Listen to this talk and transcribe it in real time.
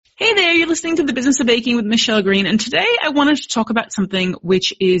there, you're listening to The Business of Baking with Michelle Green, and today I wanted to talk about something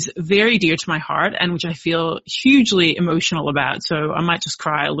which is very dear to my heart and which I feel hugely emotional about, so I might just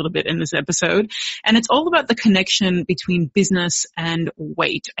cry a little bit in this episode. And it's all about the connection between business and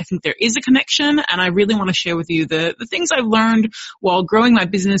weight. I think there is a connection, and I really want to share with you the things I've learned while growing my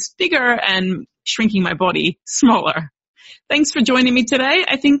business bigger and shrinking my body smaller. Thanks for joining me today.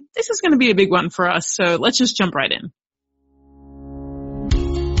 I think this is going to be a big one for us, so let's just jump right in.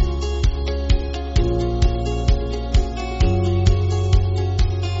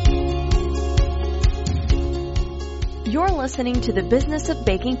 You're listening to the Business of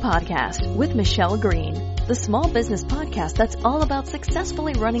Baking podcast with Michelle Green, the small business podcast that's all about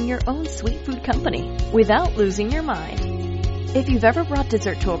successfully running your own sweet food company without losing your mind. If you've ever brought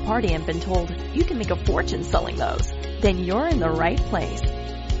dessert to a party and been told you can make a fortune selling those, then you're in the right place.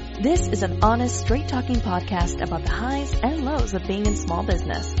 This is an honest, straight-talking podcast about the highs and lows of being in small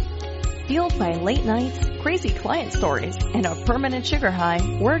business. Fueled by late nights, crazy client stories, and a permanent sugar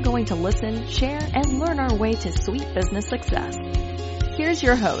high, we're going to listen, share, and learn our way to sweet business success. Here's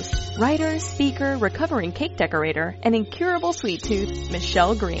your host, writer, speaker, recovering cake decorator, and incurable sweet tooth,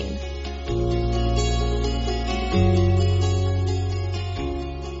 Michelle Green.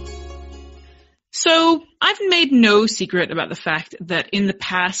 So I've made no secret about the fact that in the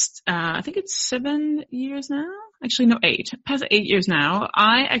past, I think it's 7 years now. Actually, no, 8. Past 8 years now,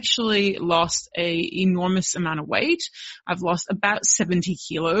 I actually lost a enormous amount of weight. I've lost about 70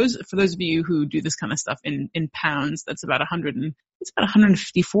 kilos. For those of you who do this kind of stuff in pounds, that's about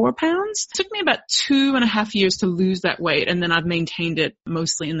 154 pounds. It took me about 2.5 years to lose that weight, and then I've maintained it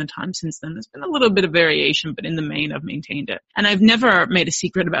mostly in the time since then. There's been a little bit of variation, but in the main, I've maintained it. And I've never made a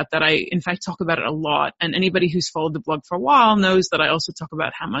secret about that. I, in fact, talk about it a lot. And anybody who's followed the blog for a while knows that I also talk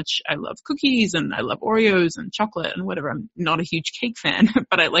about how much I love cookies and I love Oreos and chocolate and whatever. I'm not a huge cake fan,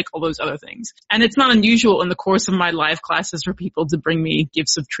 but I like all those other things. And it's not unusual in the course of my live classes for people to bring me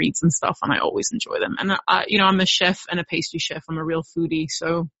gifts of treats and stuff, and I always enjoy them. And I'm a chef and a pastry chef. I'm a real foodie,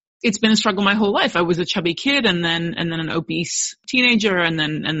 so it's been a struggle my whole life. I was a chubby kid and then an obese teenager and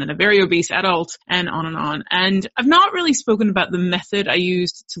then a very obese adult and on and on. And I've not really spoken about the method I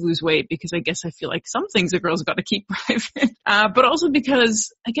used to lose weight because I guess I feel like some things a girl's got to keep private. But also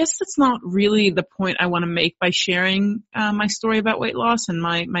because I guess that's not really the point I want to make by sharing my story about weight loss and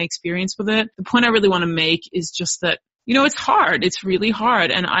my experience with it. The point I really want to make is just that, you know, it's hard. It's really hard.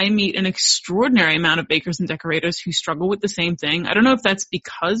 And I meet an extraordinary amount of bakers and decorators who struggle with the same thing. I don't know if that's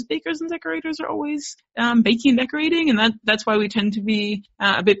because bakers and decorators are always baking and decorating, and that's why we tend to be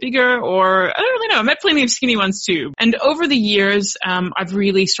a bit bigger, or I don't really know. I met plenty of skinny ones too. And over the years, I've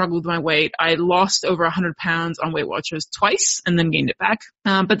really struggled with my weight. I lost over 100 pounds on Weight Watchers twice and then gained it back.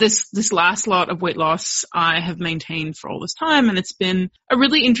 But this last lot of weight loss I have maintained for all this time, and it's been a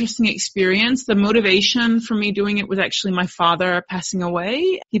really interesting experience. The motivation for me doing it was actually my father passing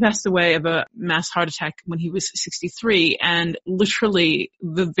away. He passed away of a mass heart attack when he was 63, and literally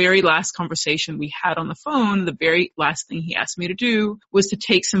the very last conversation we had on the phone, the very last thing he asked me to do was to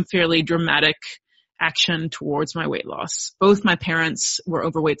take some fairly dramatic action towards my weight loss. Both my parents were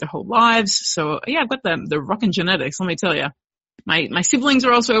overweight their whole lives, so yeah, I've got the rockin' genetics, let me tell you. My siblings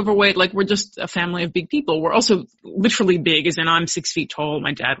are also overweight. Like, we're just a family of big people. We're also literally big, as in I'm 6 feet tall.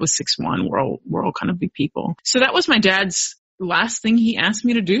 My dad was 6'1". We're all kind of big people. So that was my dad's last thing he asked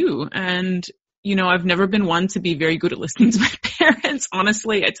me to do. And, you know, I've never been one to be very good at listening to my parents.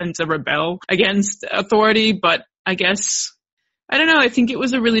 Honestly, I tend to rebel against authority, but I guess, I don't know, I think it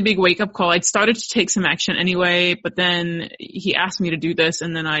was a really big wake-up call. I'd started to take some action anyway, but then he asked me to do this,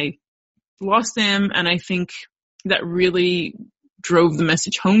 and then I lost him, and I think that really drove the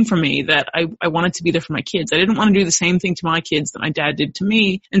message home for me that I wanted to be there for my kids. I didn't want to do the same thing to my kids that my dad did to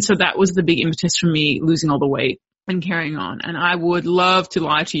me. And so that was the big impetus for me losing all the weight and carrying on. And I would love to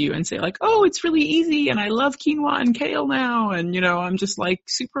lie to you and say like, oh, it's really easy and I love quinoa and kale now. And, you know, I'm just like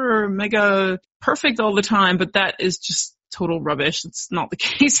super mega perfect all the time. But that is just total rubbish. It's not the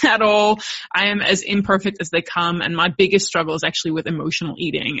case at all. I am as imperfect as they come. And my biggest struggle is actually with emotional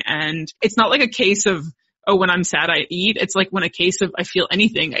eating. And it's not like a case of, oh, when I'm sad, I eat. It's like when a case of I feel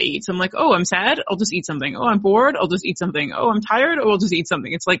anything, I eat. So I'm like, oh, I'm sad, I'll just eat something. Oh, I'm bored, I'll just eat something. Oh, I'm tired, oh, I'll just eat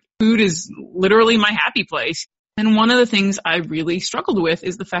something. It's like food is literally my happy place. And one of the things I really struggled with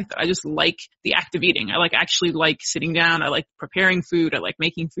is the fact that I just like the act of eating. I actually like sitting down. I like preparing food. I like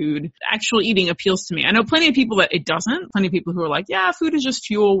making food. Actual eating appeals to me. I know plenty of people that it doesn't. Plenty of people who are like, yeah, food is just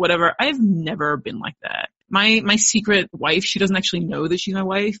fuel, whatever. I've never been like that. My secret wife, she doesn't actually know that she's my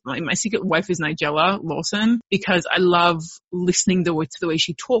wife. My secret wife is Nigella Lawson, because I love listening to the way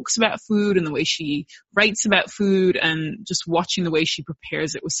she talks about food and the way she writes about food, and just watching the way she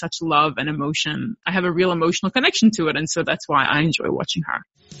prepares it with such love and emotion. I have a real emotional connection to it, and so that's why I enjoy watching her.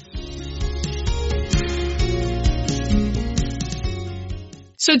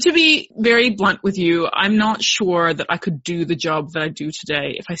 So to be very blunt with you, I'm not sure that I could do the job that I do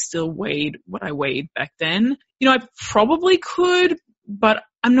today if I still weighed what I weighed back then. I probably could, but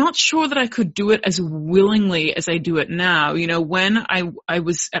I'm not sure that I could do it as willingly as I do it now. When I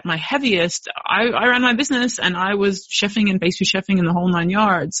was at my heaviest, I ran my business and I was chefing and pastry chefing in the whole 9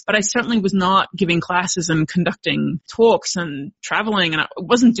 yards, but I certainly was not giving classes and conducting talks and traveling, and I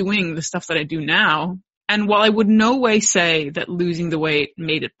wasn't doing the stuff that I do now. And while I would no way say that losing the weight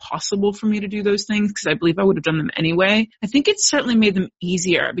made it possible for me to do those things, because I believe I would have done them anyway, I think it certainly made them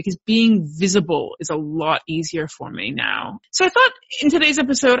easier, because being visible is a lot easier for me now. So I thought in today's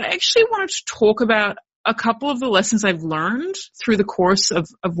episode, I actually wanted to talk about a couple of the lessons I've learned through the course of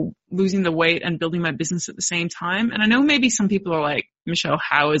losing the weight and building my business at the same time. And I know maybe some people are like, Michelle,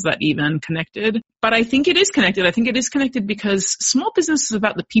 how is that even connected? But I think it is connected. I think it is connected because small business is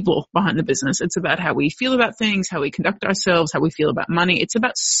about the people behind the business. It's about how we feel about things, how we conduct ourselves, how we feel about money. It's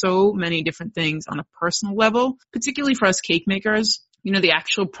about so many different things on a personal level, particularly for us cake makers. The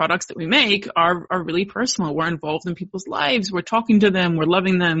actual products that we make are really personal. We're involved in people's lives. We're talking to them. We're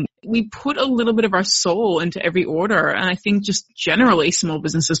loving them. We put a little bit of our soul into every order. And I think just generally small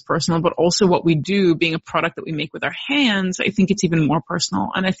business is personal, but also what we do being a product that we make with our hands, I think it's even more personal.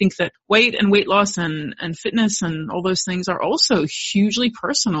 And I think that weight and weight loss and fitness and all those things are also hugely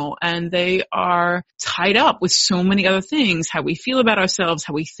personal, and they are tied up with so many other things, how we feel about ourselves,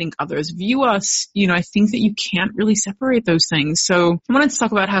 how we think others view us. I think that you can't really separate those things. So I wanted to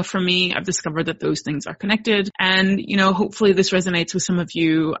talk about how for me, I've discovered that those things are connected. And, hopefully this resonates with some of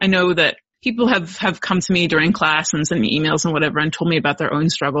you. I know that people have come to me during class and sent me emails and whatever and told me about their own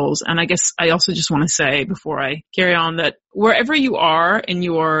struggles. And I guess I also just want to say before I carry on that wherever you are in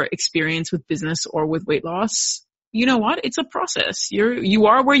your experience with business or with weight loss, you know what? It's a process. You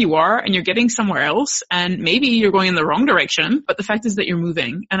are where you are and you're getting somewhere else, and maybe you're going in the wrong direction, but the fact is that you're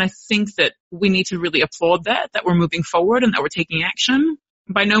moving. And I think that we need to really applaud that we're moving forward and that we're taking action.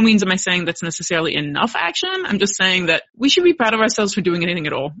 By no means am I saying that's necessarily enough action. I'm just saying that we should be proud of ourselves for doing anything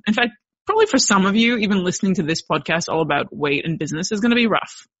at all. In fact, probably for some of you, even listening to this podcast all about weight and business is going to be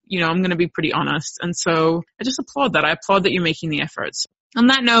rough. I'm going to be pretty honest. And so I just applaud that. I applaud that you're making the efforts. On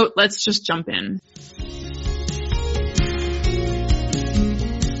that note, let's just jump in.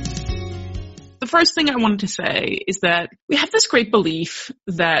 The first thing I wanted to say is that we have this great belief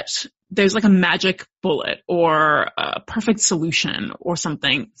that there's like a magic bullet or a perfect solution or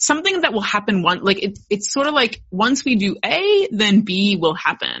something that will happen it's sort of like once we do A, then B will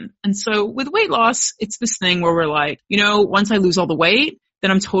happen. And so with weight loss, it's this thing where we're like, once I lose all the weight, then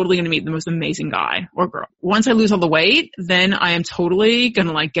I'm totally going to meet the most amazing guy or girl. Once I lose all the weight, then I am totally going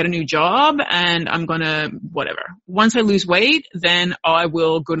to get a new job and I'm going to whatever. Once I lose weight, then I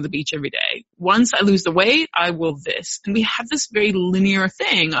will go to the beach every day. Once I lose the weight, I will this. And we have this very linear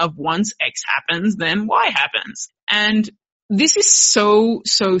thing of once X happens, then Y happens. And this is so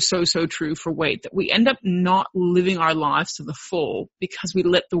true for weight, that we end up not living our lives to the full because we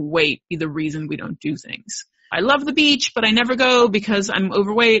let the weight be the reason we don't do things. I love the beach, but I never go because I'm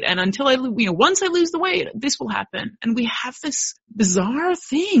overweight. And until once I lose the weight, this will happen. And we have this bizarre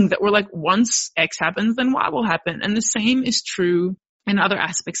thing that we're like, once X happens, then Y will happen. And the same is true in other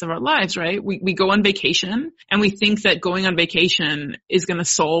aspects of our lives, right? We go on vacation and we think that going on vacation is going to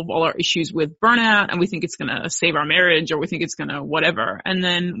solve all our issues with burnout, and we think it's going to save our marriage, or we think it's going to whatever. And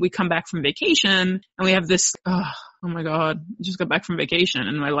then we come back from vacation and we have this, oh my God, I just got back from vacation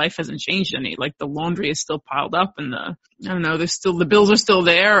and my life hasn't changed any. The laundry is still piled up and the bills are still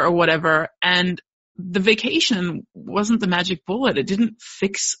there or whatever. And the vacation wasn't the magic bullet. It didn't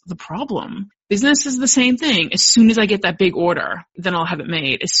fix the problem. Business is the same thing. As soon as I get that big order, then I'll have it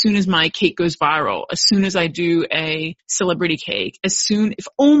made. As soon as my cake goes viral, as soon as I do a celebrity cake, if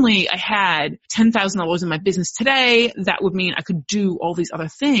only I had $10,000 in my business today, that would mean I could do all these other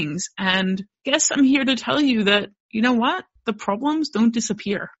things. And guess I'm here to tell you that, you know what? The problems don't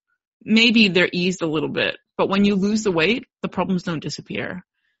disappear. Maybe they're eased a little bit, but when you lose the weight, the problems don't disappear.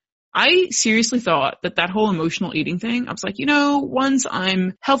 I seriously thought that whole emotional eating thing, I was like, once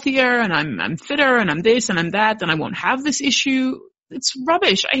I'm healthier and I'm fitter and I'm this and I'm that, then I won't have this issue. It's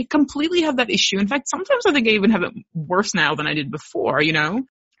rubbish. I completely have that issue. In fact, sometimes I think I even have it worse now than I did before,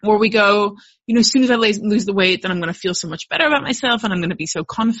 Or we go, as soon as I lose the weight, then I'm going to feel so much better about myself and I'm going to be so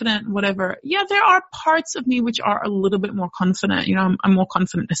confident, whatever. Yeah, there are parts of me which are a little bit more confident. I'm more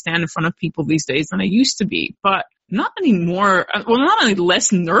confident to stand in front of people these days than I used to be, but not anymore. Well, not any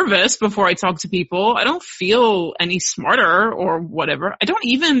less nervous before I talk to people. I don't feel any smarter or whatever. I don't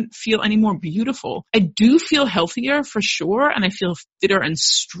even feel any more beautiful. I do feel healthier for sure, and I feel fitter and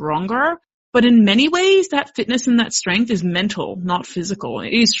stronger. But in many ways, that fitness and that strength is mental, not physical.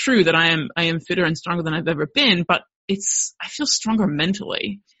 It is true that I am fitter and stronger than I've ever been, but I feel stronger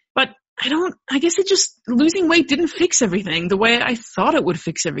mentally. But I guess losing weight didn't fix everything the way I thought it would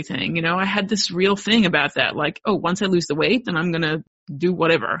fix everything. I had this real thing about that, like, oh, once I lose the weight, then I'm going to do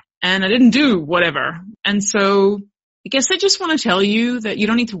whatever. And I didn't do whatever. And so I guess I just want to tell you that you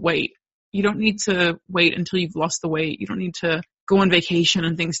don't need to wait. You don't need to wait until you've lost the weight. You don't need to go on vacation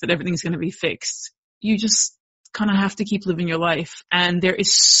and think that everything's going to be fixed. You just kind of have to keep living your life. And there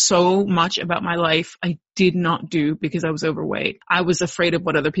is so much about my life I did not do because I was overweight. I was afraid of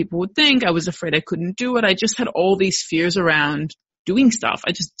what other people would think. I was afraid I couldn't do it. I just had all these fears around doing stuff.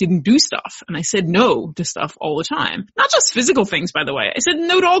 I just didn't do stuff. And I said no to stuff all the time. Not just physical things, by the way. I said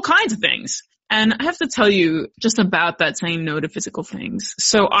no to all kinds of things. And I have to tell you just about that saying no to physical things.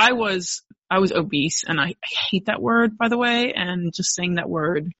 So I was obese, and I hate that word, by the way, and just saying that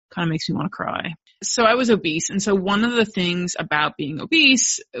word kind of makes me want to cry. So I was obese. And so one of the things about being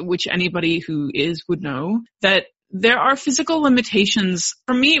obese, which anybody who is would know, that there are physical limitations.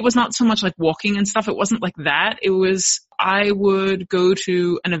 For me, it was not so much like walking and stuff. It wasn't like that. It was, I would go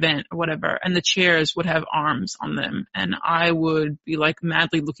to an event or whatever, and the chairs would have arms on them. And I would be like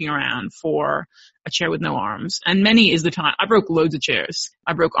madly looking around for a chair with no arms. And many is the time. I broke loads of chairs.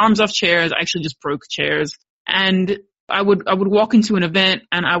 I broke arms off chairs. I actually just broke chairs. And I would walk into an event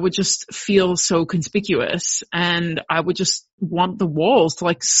and I would just feel so conspicuous, and I would just want the walls to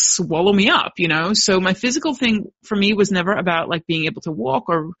like swallow me up, So my physical thing for me was never about like being able to walk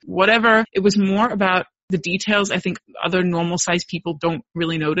or whatever. It was more about the details I think other normal sized people don't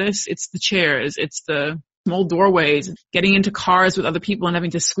really notice. It's the chairs, it's the small doorways, getting into cars with other people and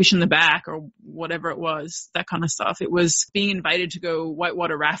having to squish in the back or whatever it was, that kind of stuff. It was being invited to go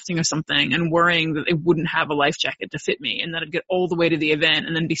whitewater rafting or something and worrying that they wouldn't have a life jacket to fit me, and that I'd get all the way to the event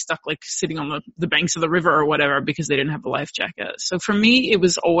and then be stuck like sitting on the banks of the river or whatever because they didn't have a life jacket. So for me, it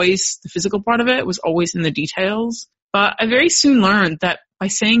was always the physical part of it. It was always in the details. But I very soon learned that by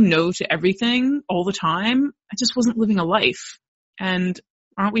saying no to everything all the time, I just wasn't living a life. And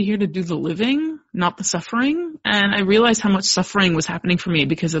aren't we here to do the living, not the suffering? And I realized how much suffering was happening for me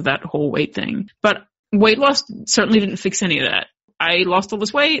because of that whole weight thing. But weight loss certainly didn't fix any of that. I lost all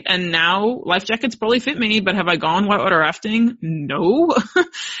this weight, and now life jackets probably fit me, but have I gone whitewater rafting? No.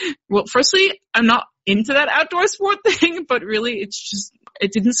 Well, firstly, I'm not into that outdoor sport thing, but really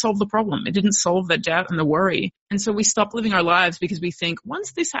it didn't solve the problem. It didn't solve the doubt and the worry. And so we stop living our lives because we think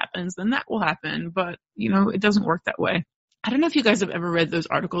once this happens, then that will happen. But, it doesn't work that way. I don't know if you guys have ever read those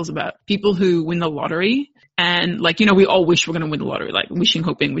articles about people who win the lottery and we all wish we're going to win the lottery, like wishing,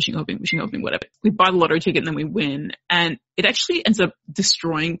 hoping, whatever. We buy the lottery ticket and then we win, and it actually ends up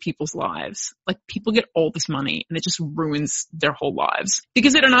destroying people's lives. Like people get all this money and it just ruins their whole lives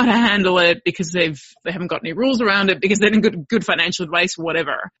because they don't know how to handle it, because they haven't got any rules around it, because they didn't get good financial advice,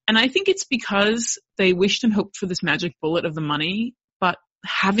 whatever. And I think it's because they wished and hoped for this magic bullet of the money, but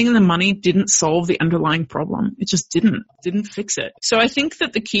having the money didn't solve the underlying problem. It just didn't fix it. So I think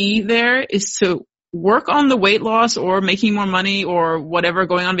that the key there is to work on the weight loss or making more money or whatever,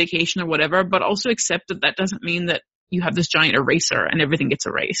 going on vacation or whatever, but also accept that that doesn't mean that you have this giant eraser and everything gets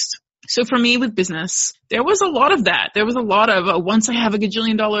erased. So for me with business, there was a lot of that. There was a lot of once I have $1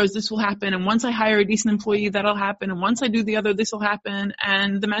 gajillion, this will happen. And once I hire a decent employee, that'll happen. And once I do the other, this will happen.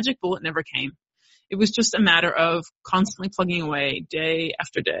 And the magic bullet never came. It was just a matter of constantly plugging away day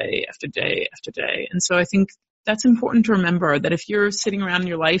after day after day after day. And so I think that's important to remember, that if you're sitting around in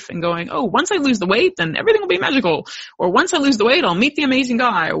your life and going, oh, once I lose the weight, then everything will be magical. Or once I lose the weight, I'll meet the amazing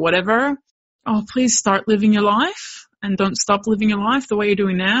guy or whatever. Oh, please start living your life and don't stop living your life the way you're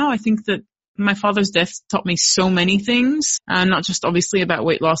doing now. I think that my father's death taught me so many things, not just obviously about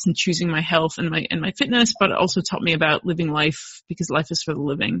weight loss and choosing my health and my fitness, but it also taught me about living life, because life is for the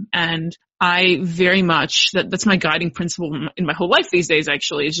living. And I very much, that's my guiding principle in my whole life these days,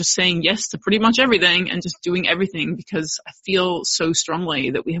 actually, is just saying yes to pretty much everything and just doing everything, because I feel so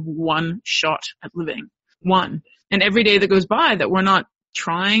strongly that we have one shot at living. One. And every day that goes by that we're not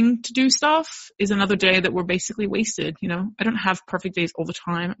trying to do stuff is another day that we're basically wasted. I don't have perfect days all the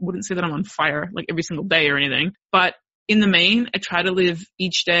time. I wouldn't say that I'm on fire like every single day or anything, but in the main, I try to live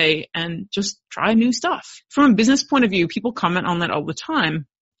each day and just try new stuff. From a business point of view, people comment on that all the time.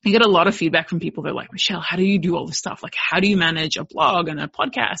 I get a lot of feedback from people. They're like, Michelle, how do you do all this stuff? Like, how do you manage a blog and a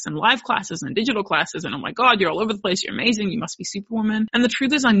podcast and live classes and digital classes? And oh my God, you're all over the place. You're amazing. You must be Superwoman. And the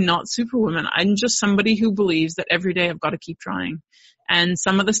truth is I'm not Superwoman. I'm just somebody who believes that every day I've got to keep trying. And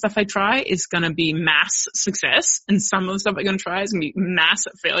some of the stuff I try is going to be mass success. And some of the stuff I'm going to try is going to be mass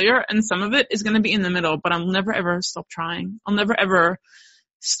failure. And some of it is going to be in the middle, but I'll never ever stop trying. I'll never ever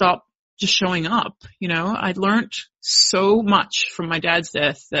stop just showing up. I learned so much from my dad's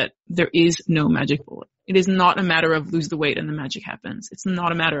death that there is no magic bullet. It is not a matter of lose the weight and the magic happens. It's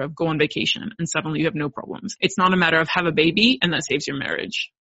not a matter of go on vacation and suddenly you have no problems. It's not a matter of have a baby and that saves your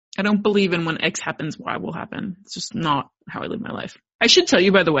marriage. I don't believe in when X happens, Y will happen. It's just not how I live my life. I should tell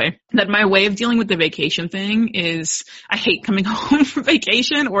you, by the way, that my way of dealing with the vacation thing is I hate coming home from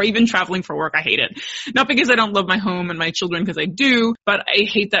vacation or even traveling for work. I hate it. Not because I don't love my home and my children, because I do, but I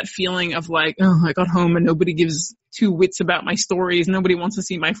hate that feeling of like, oh, I got home and nobody gives two wits about my stories. Nobody wants to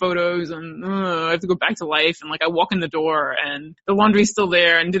see my photos and I have to go back to life. And like I walk in the door and the laundry's still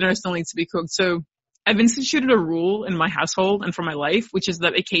there and dinner still needs to be cooked. So I've instituted a rule in my household and for my life, which is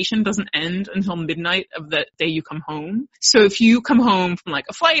that vacation doesn't end until midnight of the day you come home. So if you come home from like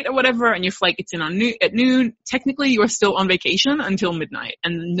a flight or whatever and your flight gets in at noon, technically you are still on vacation until midnight.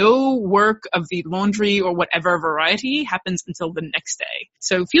 And no work of the laundry or whatever variety happens until the next day.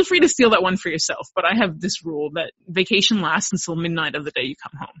 So feel free to steal that one for yourself. But I have this rule that vacation lasts until midnight of the day you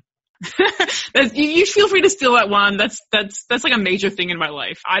come home. You feel free to steal that one. That's like a major thing in my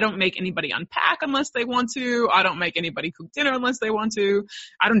life. I don't make anybody unpack unless they want to. I don't make anybody cook dinner unless they want to.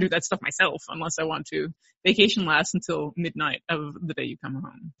 I don't do that stuff myself unless I want to. Vacation lasts until midnight of the day you come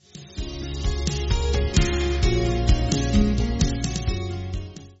home.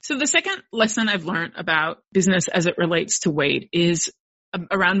 So the second lesson I've learned about business as it relates to weight is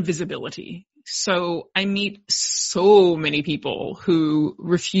around visibility. So I meet so many people who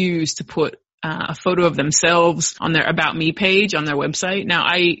refuse to put a photo of themselves on their About Me page on their website. Now,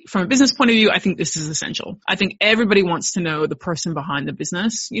 from a business point of view, I think this is essential. I think everybody wants to know the person behind the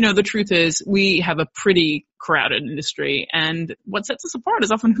business. The truth is we have a pretty crowded industry, and what sets us apart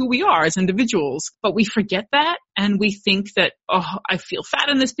is often who we are as individuals. But we forget that, and we think that, oh, I feel fat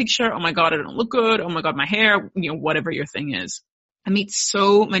in this picture. Oh my God, I don't look good. Oh my God, my hair, whatever your thing is. I meet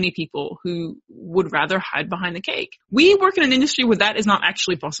so many people who would rather hide behind the cake. We work in an industry where that is not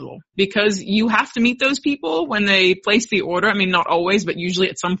actually possible because you have to meet those people when they place the order. I mean, not always, but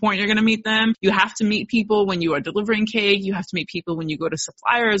usually at some point you're going to meet them. You have to meet people when you are delivering cake. You have to meet people when you go to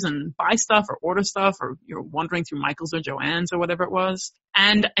suppliers and buy stuff or order stuff, or you're wandering through Michael's or Joann's or whatever it was.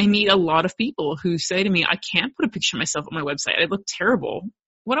 And I meet a lot of people who say to me, I can't put a picture of myself on my website. I look terrible.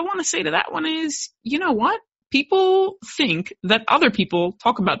 What I want to say to that one is, you know what? People think that other people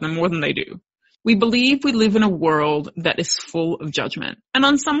talk about them more than they do. We believe we live in a world that is full of judgment. And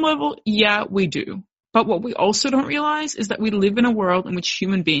on some level, yeah, we do. But what we also don't realize is that we live in a world in which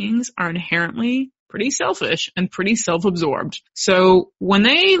human beings are inherently pretty selfish and pretty self-absorbed. So when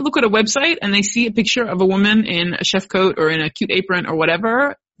they look at a website and they see a picture of a woman in a chef coat or in a cute apron or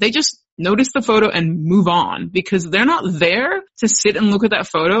whatever, they just notice the photo and move on because they're not there to sit and look at that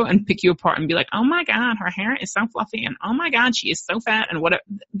photo and pick you apart and be like, oh my God, her hair is so fluffy and oh my God, she is so fat and whatever.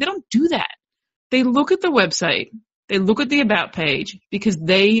 They don't do that. They look at the website. They look at the About page because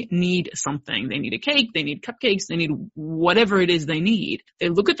they need something. They need a cake. They need cupcakes. They need whatever it is they need. They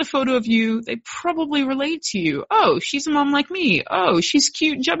look at the photo of you. They probably relate to you. Oh, she's a mom like me. Oh, she's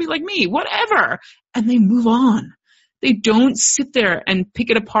cute and chubby like me. Whatever. And they move on. They don't sit there and pick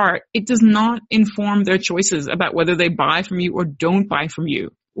it apart. It does not inform their choices about whether they buy from you or don't buy from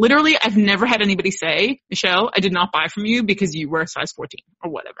you. Literally, I've never had anybody say, Michelle, I did not buy from you because you were a size 14 or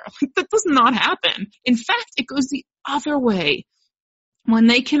whatever. That does not happen. In fact, it goes the other way. When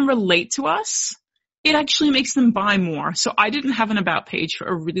they can relate to us, it actually makes them buy more. So I didn't have an About page for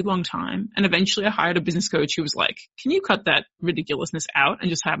a really long time. And eventually I hired a business coach who was like, can you cut that ridiculousness out and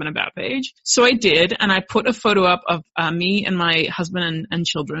just have an About page? So I did. And I put a photo up of me and my husband and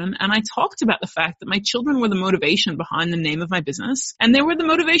children. And I talked about the fact that my children were the motivation behind the name of my business. And they were the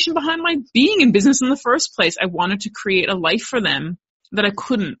motivation behind my being in business in the first place. I wanted to create a life for them that I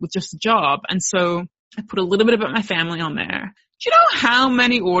couldn't with just a job. And so I put a little bit about my family on there. Do you know how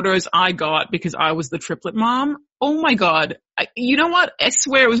many orders I got because I was the triplet mom? Oh my God. You know what? I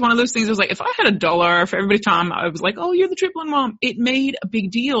swear it was one of those things. It was like, if I had $1 for every time I was like, oh, you're the triplet mom, it made a big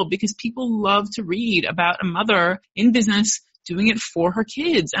deal because people love to read about a mother in business doing it for her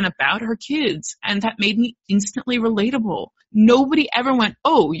kids and about her kids. And that made me instantly relatable. Nobody ever went,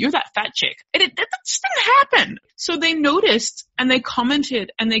 oh, you're that fat chick. That just didn't happen. So they noticed and they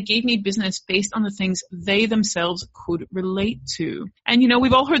commented and they gave me business based on the things they themselves could relate to. And,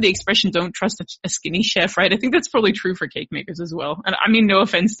 we've all heard the expression, don't trust a skinny chef, right? I think that's probably true for cake makers as well. And I mean, no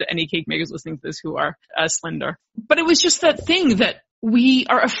offense to any cake makers listening to this who are slender. But it was just that thing that we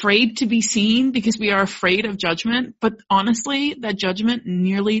are afraid to be seen because we are afraid of judgment. But honestly, that judgment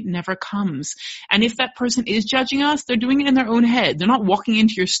nearly never comes. And if that person is judging us, they're doing it in their own head. They're not walking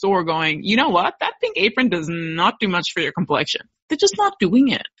into your store going, you know what? That pink apron does not do much for your complexion. They're just not doing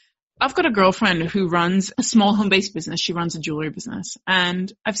it. I've got a girlfriend who runs a small home-based business. She runs a jewelry business.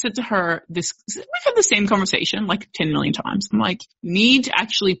 And I've said to her we've had the same conversation like 10 million times. I'm like, you need to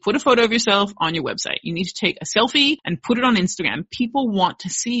actually put a photo of yourself on your website. You need to take a selfie and put it on Instagram. People want to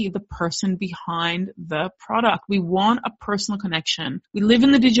see the person behind the product. We want a personal connection. We live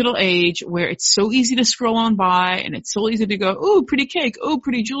in the digital age where it's so easy to scroll on by and it's so easy to go, oh, pretty cake, oh,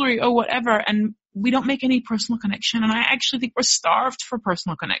 pretty jewelry, oh, whatever. And we don't make any personal connection, and I actually think we're starved for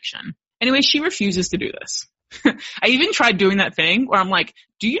personal connection. Anyway, she refuses to do this. I even tried doing that thing where I'm like,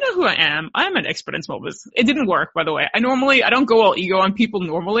 do you know who I am? I'm an expert in small business. It didn't work, by the way. I don't go all ego on people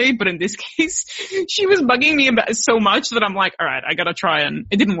normally, but in this case, she was bugging me about so much that I'm like, all right, I gotta try, and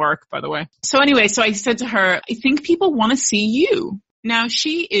it didn't work, by the way. So anyway, I said to her, I think people want to see you. Now,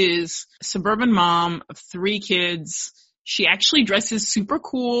 she is a suburban mom of 3 kids. She actually dresses super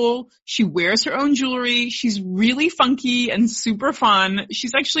cool. She wears her own jewelry. She's really funky and super fun.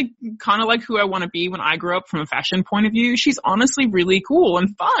 She's actually kind of like who I want to be when I grow up from a fashion point of view. She's honestly really cool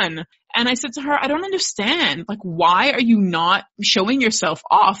and fun. And I said to her, I don't understand. Like, why are you not showing yourself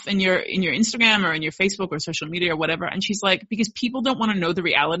off in your Instagram or in your Facebook or social media or whatever? And she's like, because people don't want to know the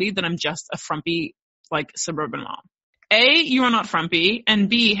reality that I'm just a frumpy, like, suburban mom. A, you are not frumpy, and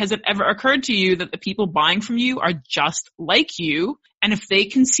B, has it ever occurred to you that the people buying from you are just like you? And if they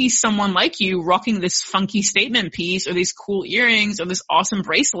can see someone like you rocking this funky statement piece or these cool earrings or this awesome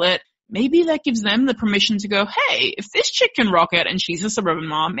bracelet, maybe that gives them the permission to go, hey, if this chick can rock it and she's a suburban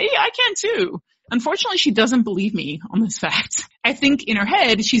mom, maybe I can too. Unfortunately, she doesn't believe me on this fact. I think in her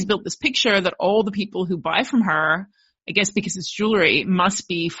head, she's built this picture that all the people who buy from her, I guess because it's jewelry, must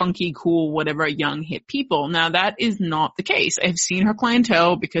be funky, cool, whatever, young, hip people. Now, that is not the case. I've seen her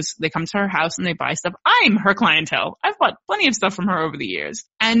clientele because they come to her house and they buy stuff. I'm her clientele. I've bought plenty of stuff from her over the years.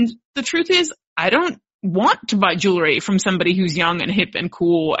 And the truth is, I don't want to buy jewelry from somebody who's young and hip and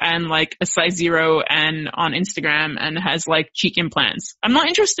cool and like a size 0 and on Instagram and has like cheek implants. I'm not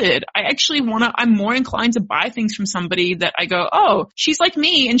interested. I'm more inclined to buy things from somebody that I go, oh, she's like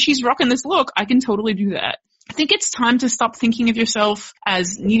me and she's rocking this look. I can totally do that. I think it's time to stop thinking of yourself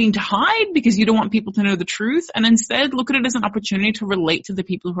as needing to hide because you don't want people to know the truth, and instead look at it as an opportunity to relate to the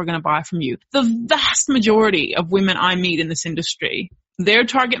people who are going to buy from you. The vast majority of women I meet in this industry, their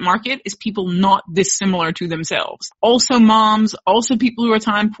target market is people not dissimilar to themselves. Also moms, also people who are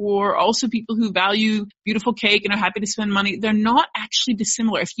time poor, also people who value beautiful cake and are happy to spend money. They're not actually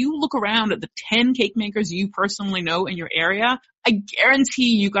dissimilar. If you look around at the 10 cake makers you personally know in your area, I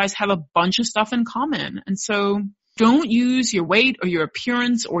guarantee you guys have a bunch of stuff in common. And so don't use your weight or your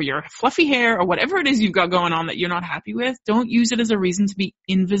appearance or your fluffy hair or whatever it is you've got going on that you're not happy with. Don't use it as a reason to be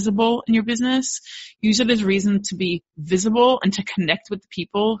invisible in your business. Use it as a reason to be visible and to connect with the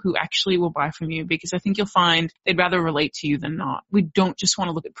people who actually will buy from you, because I think you'll find they'd rather relate to you than not. We don't just want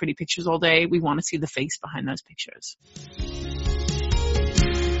to look at pretty pictures all day. We want to see the face behind those pictures.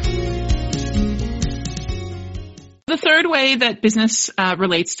 The third way that business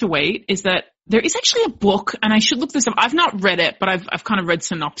relates to weight is that there is actually a book, and I should look this up. I've not read it, but I've kind of read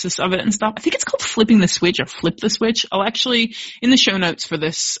synopsis of it and stuff. I think it's called Flipping the Switch or Flip the Switch. I'll actually, in the show notes for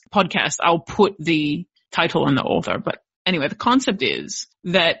this podcast, I'll put the title and the author. But anyway, the concept is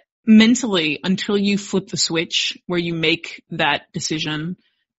that mentally, until you flip the switch where you make that decision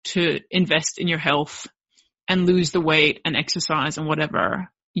to invest in your health and lose the weight and exercise and whatever,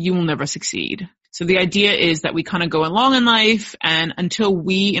 you will never succeed. So the idea is that we kind of go along in life, and until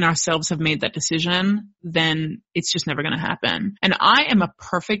we in ourselves have made that decision, then it's just never going to happen. And I am a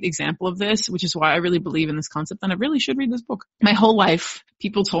perfect example of this, which is why I really believe in this concept, and I really should read this book. My whole life,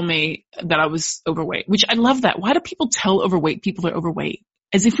 people told me that I was overweight, which I love that. Why do people tell overweight people they're overweight?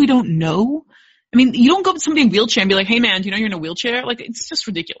 As if we don't know? I mean, you don't go up to somebody in a wheelchair and be like, hey man, do you know you're in a wheelchair? Like, it's just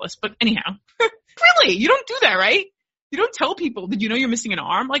ridiculous. But anyhow, really, you don't do that, right? You don't tell people, did you know you're missing an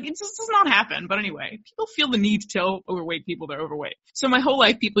arm? Like, it just does not happen. But anyway, people feel the need to tell overweight people they're overweight. So my whole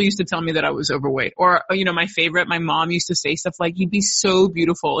life, people used to tell me that I was overweight. Or, my favorite, my mom used to say stuff like, you'd be so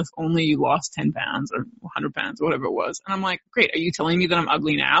beautiful if only you lost 10 pounds or 100 pounds or whatever it was. And I'm like, great. Are you telling me that I'm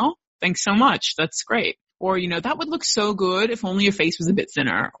ugly now? Thanks so much. That's great. Or, that would look so good if only your face was a bit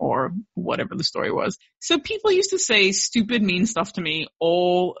thinner, or whatever the story was. So people used to say stupid, mean stuff to me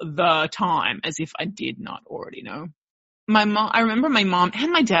all the time, as if I did not already know. I remember my mom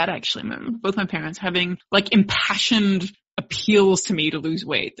and my dad, actually, both my parents, having like impassioned appeals to me to lose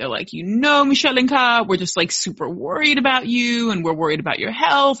weight. They're like, Michelinka, we're just like super worried about you, and we're worried about your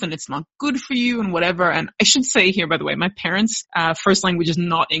health, and it's not good for you and whatever. And I should say here, by the way, my parents' first language is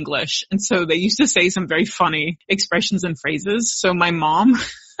not English. And so they used to say some very funny expressions and phrases. So my mom,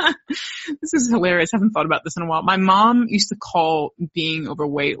 this is hilarious. I haven't thought about this in a while. My mom used to call being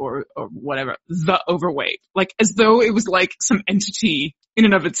overweight or whatever, the overweight, like as though it was like some entity in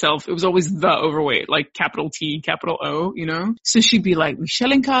and of itself. It was always the overweight, like capital T, capital O, So she'd be like,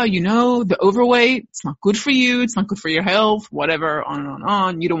 Michelinka, the overweight, it's not good for you. It's not good for your health, whatever, on and on and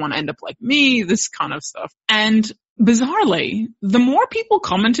on. You don't want to end up like me, this kind of stuff. And bizarrely, the more people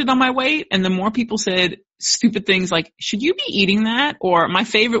commented on my weight and the more people said stupid things like, should you be eating that? Or my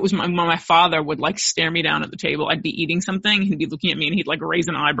favorite was when my father would like stare me down at the table. I'd be eating something. He'd be looking at me and he'd like raise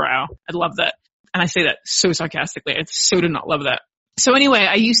an eyebrow. I'd love that. And I say that so sarcastically. I so did not love that. So anyway,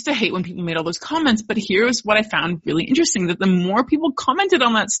 I used to hate when people made all those comments, but here's what I found really interesting, that the more people commented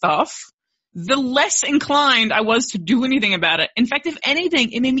on that stuff, the less inclined I was to do anything about it. In fact, if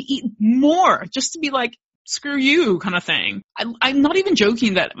anything, it made me eat more, just to be like, screw you kind of thing. I'm not even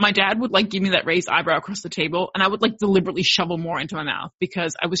joking that my dad would like give me that raised eyebrow across the table, and I would like deliberately shovel more into my mouth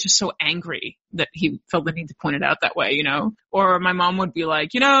because I was just so angry that he felt the need to point it out that way, Or my mom would be like,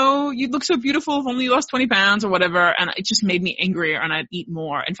 you'd look so beautiful if only you lost 20 pounds or whatever. And it just made me angrier, and I'd eat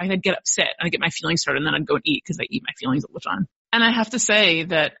more. In fact, I'd get upset and I'd get my feelings hurt, and then I'd go and eat because I eat my feelings all the time. And I have to say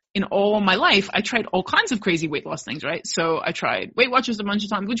that in all my life, I tried all kinds of crazy weight loss things, right? So I tried Weight Watchers a bunch of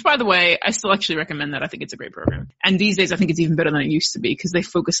times, which, by the way, I still actually recommend that. I think it's a great program. And these days, I think it's even better than it used to be because they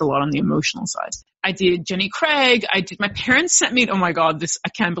focus a lot on the emotional side. I did Jenny Craig. My parents sent me, oh my God, I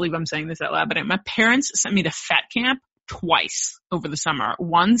can't believe I'm saying this out loud, but my parents sent me to fat camp twice over the summer,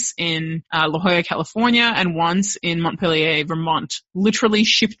 once in La Jolla, California, and once in Montpelier, Vermont. Literally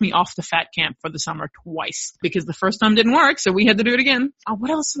shipped me off to fat camp for the summer twice because the first time didn't work, so we had to do it again. Oh,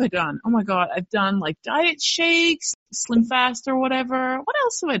 what else have I done? Oh my God, I've done like diet shakes, Slim Fast or whatever. What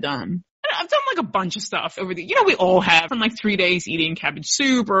else have I done? I've done like a bunch of stuff over the, we all have, from like 3 days eating cabbage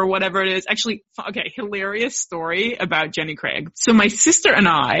soup or whatever it is. Actually, okay, hilarious story about Jenny Craig. So my sister and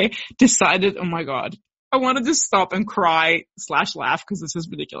I decided, oh my God, I wanted to stop and cry / laugh because this is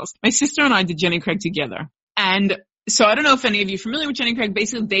ridiculous. My sister and I did Jenny Craig together. And so I don't know if any of you are familiar with Jenny Craig.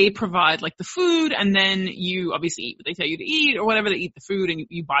 Basically, they provide like the food, and then you obviously eat what they tell you to eat or whatever. They eat the food and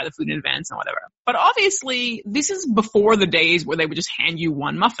you buy the food in advance and whatever. But obviously, this is before the days where they would just hand you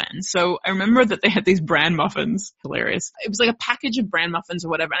one muffin. So I remember that they had these bran muffins. Hilarious. It was like a package of bran muffins or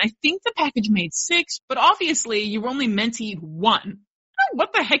whatever. And I think the package made 6, but obviously you were only meant to eat one.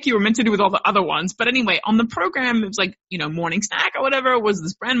 What the heck you were meant to do with all the other ones. But anyway, on the program, it was like, morning snack or whatever. It was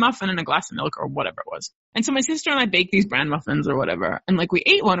this bran muffin and a glass of milk or whatever it was. And so my sister and I baked these bran muffins or whatever. And like we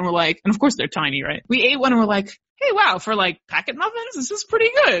ate one and we're like, and of course they're tiny, right? We ate one and we're like, hey, wow, for like packet muffins, this is pretty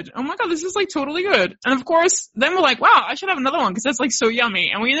good. Oh my God, this is like totally good. And of course, then we're like, wow, I should have another one because that's like so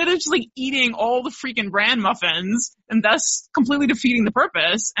yummy. And we ended up just like eating all the freaking bran muffins and thus completely defeating the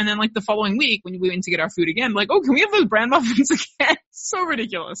purpose. And then like the following week when we went to get our food again, like, oh, can we have those bran muffins again? So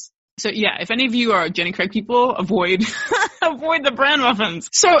ridiculous. So yeah, if any of you are Jenny Craig people, avoid avoid the bran muffins.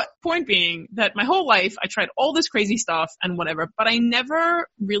 So point being that my whole life I tried all this crazy stuff and whatever, but I never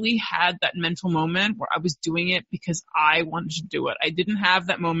really had that mental moment where I was doing it because I wanted to do it. I didn't have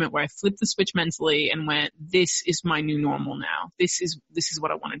that moment where I flipped the switch mentally and went, this is my new normal now. This is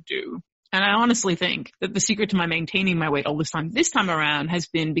what I want to do. And I honestly think that the secret to my maintaining my weight all this time around has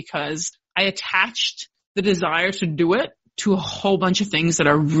been because I attached the desire to do it to a whole bunch of things that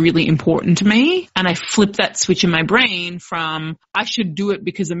are really important to me. And I flipped that switch in my brain from I should do it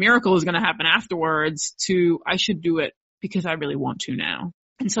because a miracle is going to happen afterwards to I should do it because I really want to now.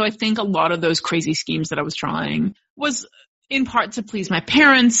 And so I think a lot of those crazy schemes that I was trying was in part to please my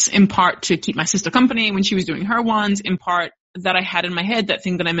parents, in part to keep my sister company when she was doing her ones, in part that I had in my head, that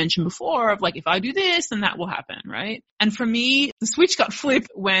thing that I mentioned before of like, if I do this, then that will happen, right? And for me, the switch got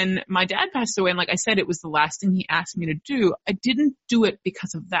flipped when my dad passed away. And like I said, it was the last thing he asked me to do. I didn't do it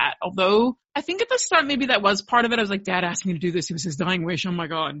because of that. Although I think at the start, maybe that was part of it. I was like, Dad asked me to do this. It was his dying wish. Oh my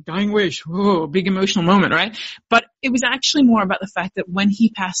God, dying wish. Whoa, big emotional moment, right? But it was actually more about the fact that when he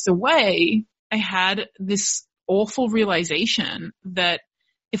passed away, I had this awful realization that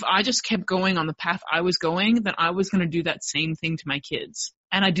if I just kept going on the path I was going, then I was going to do that same thing to my kids.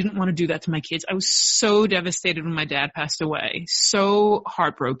 And I didn't want to do that to my kids. I was so devastated when my dad passed away, so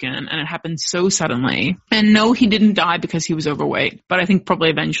heartbroken, and it happened so suddenly. And no, he didn't die because he was overweight, but I think probably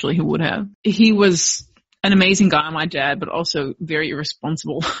eventually he would have. He was an amazing guy, my dad, but also very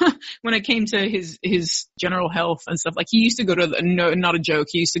irresponsible when it came to his general health and stuff. Like he used to go to not a joke.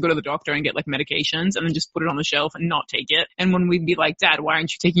 He used to go to the doctor and get like medications and then just put it on the shelf and not take it. And when we'd be like, Dad, why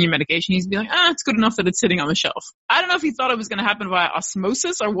aren't you taking your medication? He'd be like, it's good enough that it's sitting on the shelf. I don't know if he thought it was going to happen via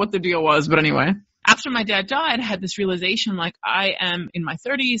osmosis or what the deal was, but anyway. After my dad died, I had this realization, like I am in my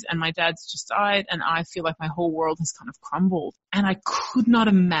 30s and my dad's just died and I feel like my whole world has kind of crumbled. And I could not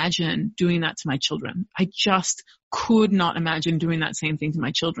imagine doing that to my children. I just could not imagine doing that same thing to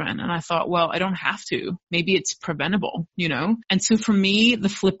my children. And I thought, well, I don't have to. Maybe it's preventable, you know? And so for me, the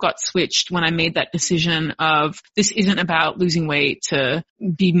flip got switched when I made that decision of this isn't about losing weight to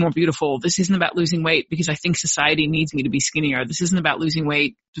be more beautiful. This isn't about losing weight because I think society needs me to be skinnier. This isn't about losing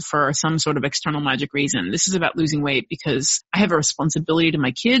weight for some sort of external magic reason. This is about losing weight because I have a responsibility to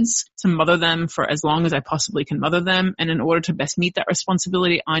my kids to mother them for as long as I possibly can mother them. And in order to best meet that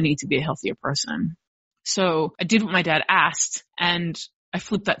responsibility, I need to be a healthier person. So I did what my dad asked and I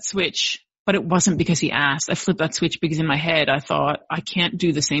flipped that switch, but it wasn't because he asked. I flipped that switch because in my head I thought I can't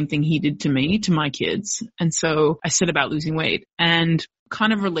do the same thing he did to me, to my kids. And so I set about losing weight. And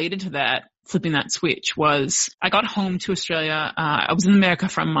kind of related to that, flipping that switch was I got home to Australia. I was in America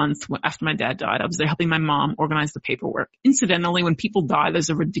for a month after my dad died. I was there helping my mom organize the paperwork. Incidentally, when people die, there's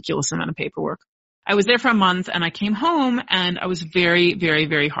a ridiculous amount of paperwork. I was there for a month and I came home and I was very, very,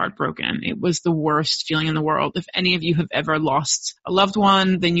 very heartbroken. It was the worst feeling in the world. If any of you have ever lost a loved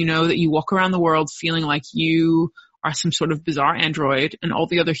one, then you know that you walk around the world feeling like you are some sort of bizarre android and all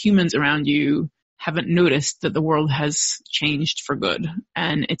the other humans around you haven't noticed that the world has changed for good.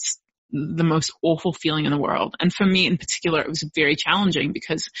 And it's the most awful feeling in the world. And for me in particular, it was very challenging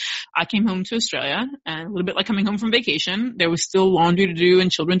because I came home to Australia and a little bit like coming home from vacation, there was still laundry to do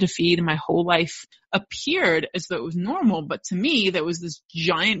and children to feed and my whole life appeared as though it was normal. But to me, there was this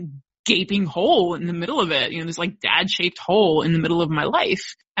giant gaping hole in the middle of it, this like dad-shaped hole in the middle of my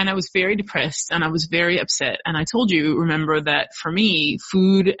life. And I was very depressed and I was very upset. And I told you, remember that for me,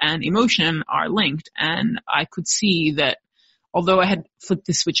 food and emotion are linked. And I could see that although I had flipped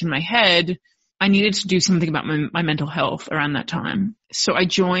the switch in my head, I needed to do something about my mental health around that time. So I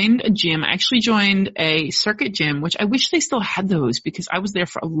joined a gym. I actually joined a circuit gym, which I wish they still had those because I was there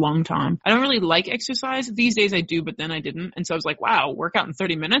for a long time. I don't really like exercise. These days I do, but then I didn't. And so I was like, wow, workout in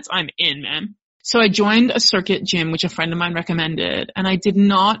 30 minutes? I'm in, man. So I joined a circuit gym, which a friend of mine recommended, and I did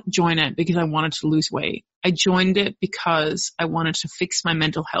not join it because I wanted to lose weight. I joined it because I wanted to fix my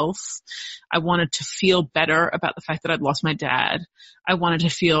mental health. I wanted to feel better about the fact that I'd lost my dad. I wanted to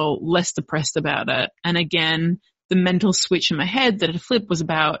feel less depressed about it. And again, the mental switch in my head that had flipped was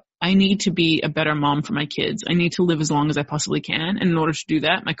about, I need to be a better mom for my kids. I need to live as long as I possibly can. And in order to do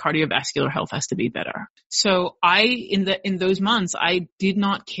that, my cardiovascular health has to be better. So in those months, I did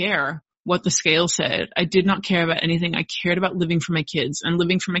not care what the scale said. I did not care about anything. I cared about living for my kids, and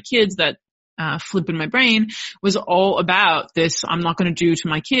living for my kids, that flip in my brain was all about this. I'm not going to do to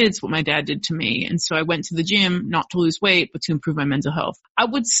my kids what my dad did to me. And so I went to the gym not to lose weight, but to improve my mental health. I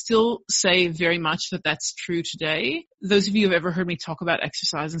would still say very much that that's true today. Those of you who have ever heard me talk about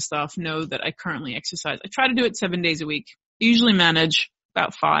exercise and stuff know that I currently exercise. I try to do it 7 days a week. I usually manage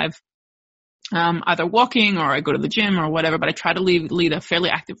about 5. Either walking or I go to the gym or whatever, but I try to lead a fairly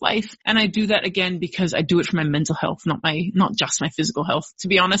active life. And I do that again because I do it for my mental health, not just my physical health. To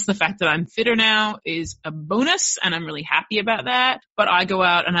be honest, the fact that I'm fitter now is a bonus and I'm really happy about that. But I go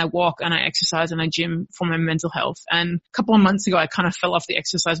out and I walk and I exercise and I gym for my mental health. And a couple of months ago, I kind of fell off the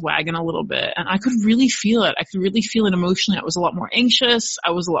exercise wagon a little bit and I could really feel it. I could really feel it emotionally. I was a lot more anxious.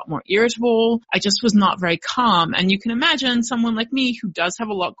 I was a lot more irritable. I just was not very calm. And you can imagine someone like me who does have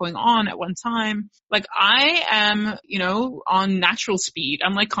a lot going on at one time. Like I am, on natural speed.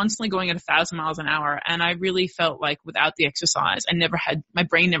 I'm like constantly going at 1,000 miles an hour. And I really felt like without the exercise, my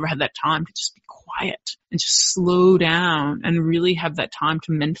brain never had that time to just be quiet and just slow down and really have that time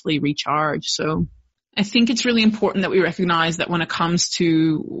to mentally recharge. So I think it's really important that we recognize that when it comes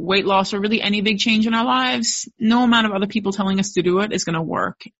to weight loss or really any big change in our lives, no amount of other people telling us to do it is going to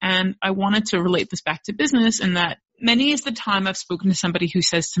work. And I wanted to relate this back to business in that many is the time I've spoken to somebody who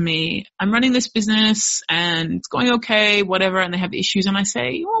says to me, I'm running this business and it's going okay, whatever, and they have issues. And I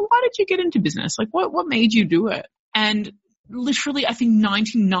say, well, why did you get into business? Like, what made you do it? And literally, I think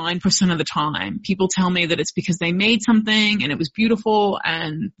 99% of the time, people tell me that it's because they made something and it was beautiful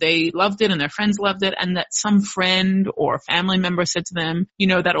and they loved it and their friends loved it, and that some friend or family member said to them,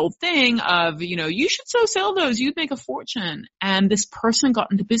 that old thing of, you should sell those, you'd make a fortune. And this person got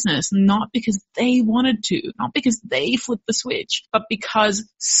into business not because they wanted to, not because they flipped the switch, but because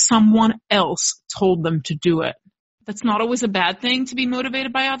someone else told them to do it. That's not always a bad thing to be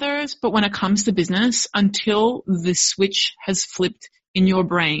motivated by others, but when it comes to business, until the switch has flipped in your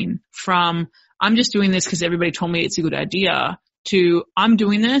brain from, I'm just doing this because everybody told me it's a good idea, to I'm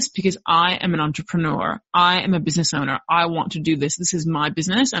doing this because I am an entrepreneur. I am a business owner. I want to do this. This is my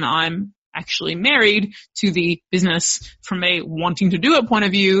business, and I'm actually married to the business from a wanting to do it point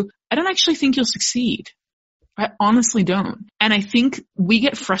of view. I don't actually think you'll succeed. I honestly don't. And I think we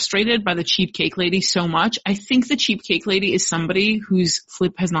get frustrated by the cheap cake lady so much. I think the cheap cake lady is somebody whose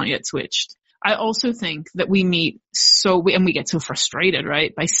flip has not yet switched. I also think that we get so frustrated,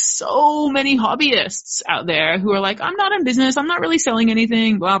 right, by so many hobbyists out there who are like, I'm not in business, I'm not really selling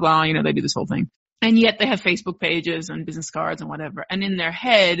anything, blah, blah, they do this whole thing. And yet they have Facebook pages and business cards and whatever. And in their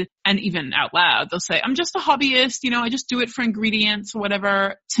head, and even out loud, they'll say, I'm just a hobbyist, I just do it for ingredients or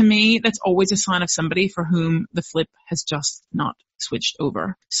whatever. To me, that's always a sign of somebody for whom the flip has just not switched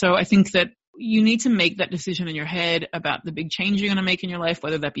over. So I think that you need to make that decision in your head about the big change you're going to make in your life,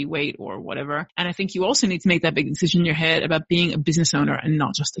 whether that be weight or whatever. And I think you also need to make that big decision in your head about being a business owner and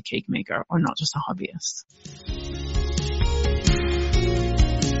not just a cake maker or not just a hobbyist.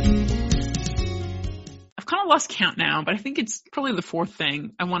 I've kind of lost count now, but I think it's probably the fourth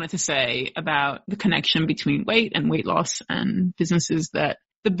thing I wanted to say about the connection between weight and weight loss and businesses, that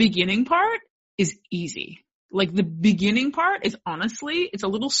the beginning part is easy. Like, the beginning part is honestly, it's a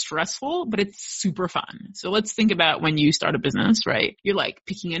little stressful, but it's super fun. So let's think about when you start a business, right? You're like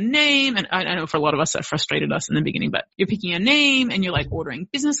picking a name, and I know for a lot of us that frustrated us in the beginning, but you're picking a name and you're like ordering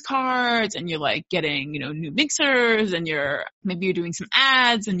business cards and you're like getting, new mixers, and maybe you're doing some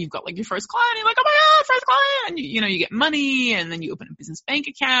ads and you've got like your first client. You're like, oh my God, first client. And you get money, and then you open a business bank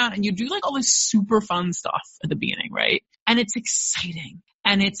account and you do like all this super fun stuff at the beginning, right? And it's exciting.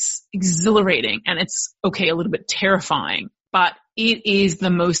 And it's exhilarating, and it's, okay, a little bit terrifying, but it is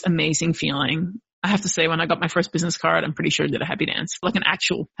the most amazing feeling. I have to say, when I got my first business card, I'm pretty sure I did a happy dance, like an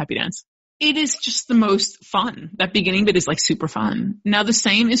actual happy dance. It is just the most fun. That beginning bit is like super fun. Now, the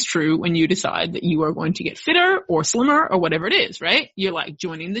same is true when you decide that you are going to get fitter or slimmer or whatever it is, right? You're like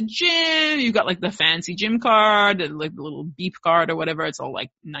joining the gym. You've got like the fancy gym card, like the little beep card or whatever. It's all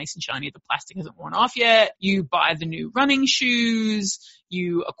like nice and shiny. The plastic hasn't worn off yet. You buy the new running shoes.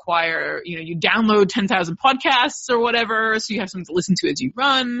 You acquire, you download 10,000 podcasts or whatever, so you have something to listen to as you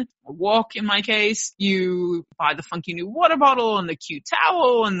run or walk, in my case. You buy the funky new water bottle and the cute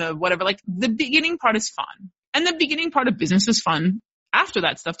towel and the whatever. Like, the beginning part is fun. And the beginning part of business is fun after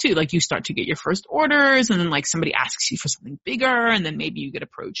that stuff too. Like, you start to get your first orders, and then like somebody asks you for something bigger, and then maybe you get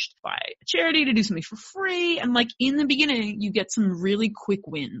approached by a charity to do something for free. And like, in the beginning, you get some really quick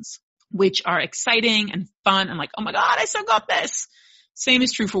wins, which are exciting and fun, and like, oh my God, I still got this. Same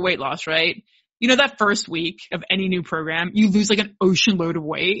is true for weight loss, right? That first week of any new program, you lose like an ocean load of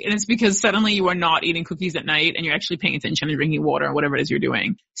weight, and it's because suddenly you are not eating cookies at night and you're actually paying attention and drinking water or whatever it is you're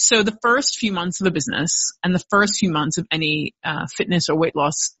doing. So the first few months of a business and the first few months of any fitness or weight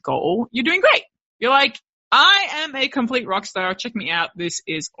loss goal, you're doing great. You're like, I am a complete rock star. Check me out. This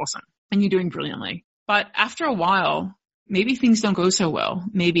is awesome. And you're doing brilliantly. But after a while, maybe things don't go so well.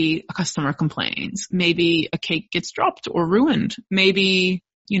 Maybe a customer complains. Maybe a cake gets dropped or ruined. Maybe,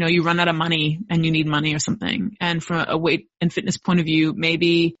 you run out of money and you need money or something. And from a weight and fitness point of view,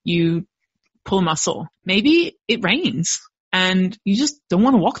 maybe you pull a muscle. Maybe it rains and you just don't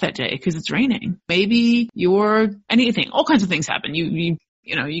want to walk that day because it's raining. Maybe all kinds of things happen. You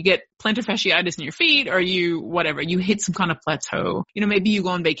get plantar fasciitis in your feet, or you hit some kind of plateau. Maybe you go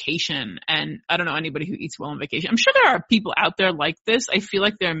on vacation, and I don't know anybody who eats well on vacation. I'm sure there are people out there like this. I feel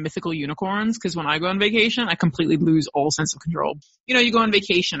like they're mythical unicorns, because when I go on vacation, I completely lose all sense of control. You go on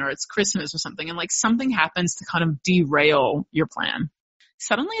vacation, or it's Christmas or something, and like something happens to kind of derail your plan.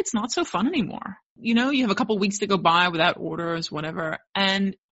 Suddenly it's not so fun anymore. You have a couple weeks to go by without orders, whatever,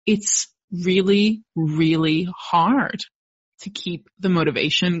 and it's really, really hard to keep the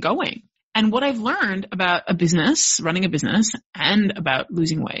motivation going. And what I've learned about running a business, and about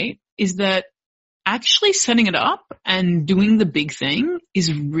losing weight, is that actually setting it up and doing the big thing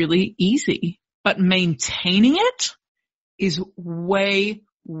is really easy, but maintaining it is way,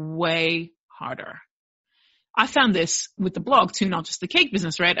 way harder. I found this with the blog too, not just the cake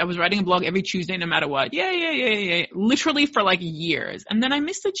business, right? I was writing a blog every Tuesday no matter what. Yeah. Literally for like years. And then I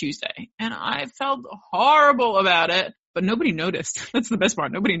missed a Tuesday and I felt horrible about it, but nobody noticed. That's the best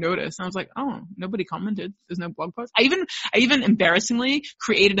part. Nobody noticed. And I was like, oh, nobody commented. There's no blog post. I even embarrassingly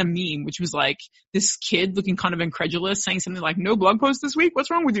created a meme, which was like this kid looking kind of incredulous saying something like, no blog post this week?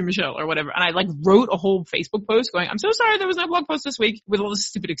 What's wrong with you, Michelle? Or whatever. And I like wrote a whole Facebook post going, I'm so sorry there was no blog post this week, with all the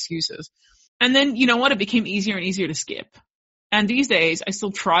stupid excuses. And then, you know what? It became easier and easier to skip. And these days, I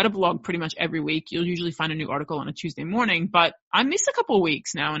still try to blog pretty much every week. You'll usually find a new article on a Tuesday morning, but I miss a couple of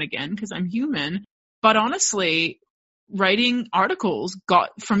weeks now and again because I'm human. But honestly, writing articles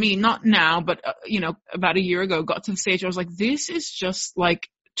got, for me, not now, but, about a year ago, got to the stage where I was like, this is just like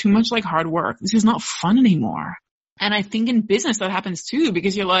too much like hard work. This is not fun anymore. And I think in business that happens too,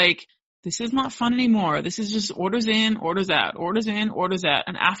 because you're like, this is not fun anymore. This is just orders in, orders out, orders in, orders out.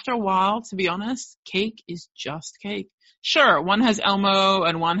 And after a while, to be honest, cake is just cake. Sure, one has Elmo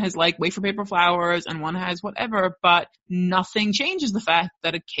and one has like wafer paper flowers and one has whatever, but nothing changes the fact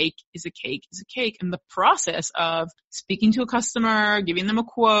that a cake is a cake is a cake. And the process of speaking to a customer, giving them a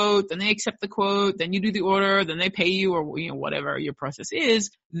quote, then they accept the quote, then you do the order, then they pay you, or whatever your process is,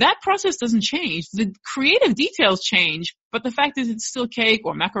 that process doesn't change. The creative details change, but the fact is it's still cake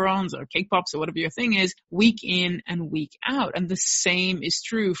or macarons or cake pops or whatever your thing is, week in and week out. And the same is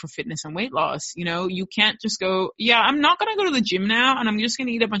true for fitness and weight loss. You can't just go, I'm not going to go to the gym now and I'm just going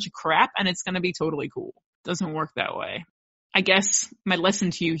to eat a bunch of crap and it's going to be totally cool. Doesn't work that way. I guess my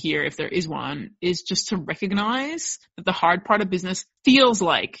lesson to you here, if there is one, is just to recognize that the hard part of business feels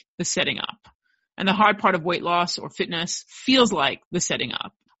like the setting up. And the hard part of weight loss or fitness feels like the setting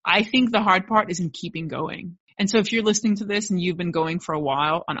up. I think the hard part is in keeping going. And so if you're listening to this and you've been going for a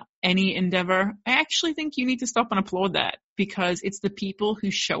while on any endeavor, I actually think you need to stop and applaud that, because it's the people who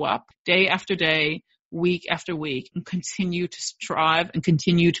show up day after day, week after week, and continue to strive and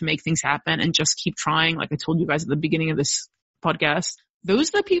continue to make things happen and just keep trying. Like I told you guys at the beginning of this podcast, those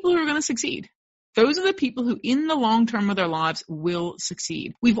are the people who are going to succeed. Those are the people who in the long term of their lives will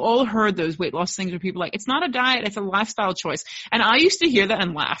succeed. We've all heard those weight loss things where people are like, it's not a diet, it's a lifestyle choice. And I used to hear that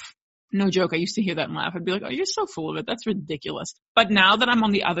and laugh. No joke. I used to hear that and laugh. I'd be like, oh, you're so full of it. That's ridiculous. But now that I'm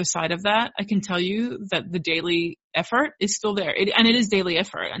on the other side of that, I can tell you that the daily effort is still there. And it is daily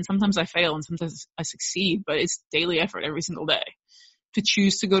effort. And sometimes I fail and sometimes I succeed, but it's daily effort every single day. To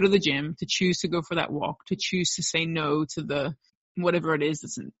choose to go to the gym, to choose to go for that walk, to choose to say no to the whatever it is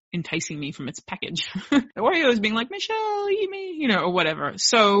that's enticing me from its package. The Oreo is being like, Michelle, eat me, or whatever.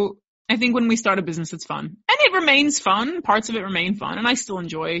 So I think when we start a business, it's fun. And it remains fun. Parts of it remain fun. And I still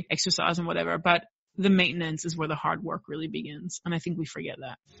enjoy exercise and whatever. But the maintenance is where the hard work really begins. And I think we forget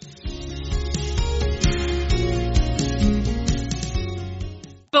that.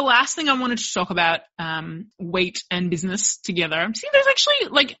 The last thing I wanted to talk about, weight and business together. See, there's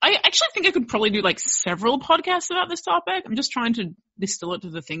actually, I actually think I could probably do several podcasts about this topic. I'm just trying to distill it to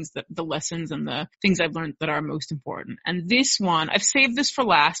the lessons and the things I've learned that are most important. And this one, I've saved this for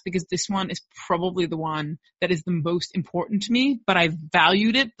last because this one is probably the one that is the most important to me, but I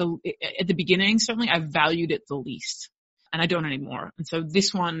valued it at the beginning, certainly I valued it the least, and I don't anymore. And so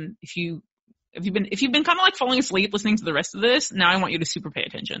this one, if you've been kind of falling asleep listening to the rest of this, now I want you to super pay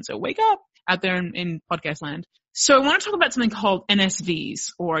attention. So wake up out there in podcast land. So I want to talk about something called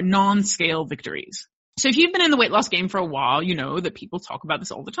NSVs, or non-scale victories. So if you've been in the weight loss game for a while, you know that people talk about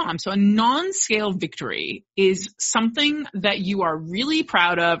this all the time. So a non-scale victory is something that you are really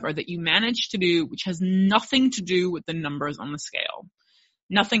proud of or that you managed to do, which has nothing to do with the numbers on the scale.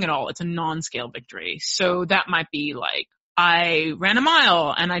 Nothing at all. It's a non-scale victory. So that might be I ran a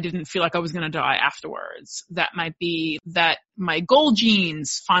mile and I didn't feel like I was going to die afterwards. That might be that my gold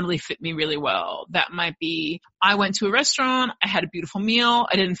jeans finally fit me really well. That might be I went to a restaurant, I had a beautiful meal,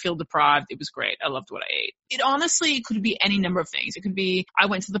 I didn't feel deprived, it was great, I loved what I ate. It honestly could be any number of things. It could be I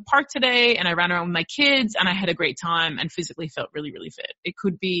went to the park today and I ran around with my kids and I had a great time and physically felt really, really fit. It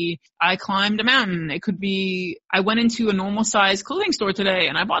could be I climbed a mountain. It could be I went into a normal size clothing store today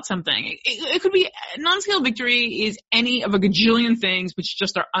and I bought something. It could be non-scale victory is any of a gajillion things which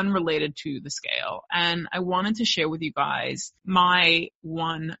just are unrelated to the scale. And I wanted to share with you guys my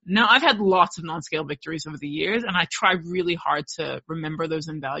one. Now, I've had lots of non-scale victories over the years, and I try really hard to remember those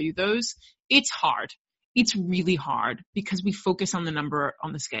and value those. It's hard. It's really hard because we focus on the number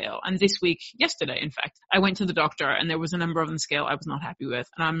on the scale. And this week, yesterday, in fact, I went to the doctor and there was a number on the scale I was not happy with.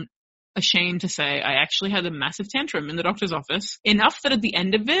 And ashamed to say I actually had a massive tantrum in the doctor's office, enough that at the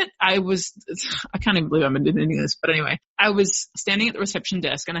end of it, I can't even believe I'm admitting this, but anyway, I was standing at the reception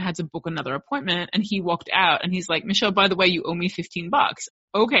desk and I had to book another appointment, and he walked out and he's like, Michelle, by the way, you owe me $15.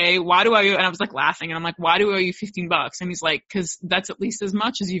 Okay, why do I owe? And I was like laughing and I'm like, why do I owe you $15? And he's like, cause that's at least as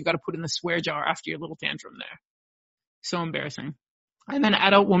much as you've got to put in the swear jar after your little tantrum there. So embarrassing. I'm an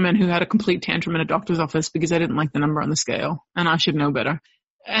adult woman who had a complete tantrum in a doctor's office because I didn't like the number on the scale, and I should know better.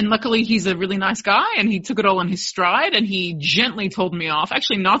 And luckily he's a really nice guy and he took it all in his stride and he gently told me off,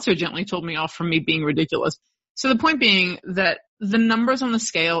 actually not so gently told me off from me being ridiculous. So the point being that the numbers on the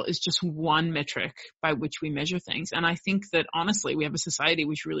scale is just one metric by which we measure things. And I think that honestly, we have a society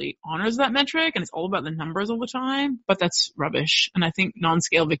which really honors that metric and it's all about the numbers all the time, but that's rubbish. And I think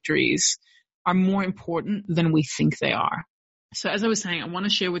non-scale victories are more important than we think they are. So as I was saying, I want to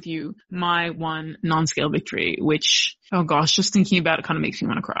share with you my one non-scale victory, which, oh gosh, just thinking about it kind of makes me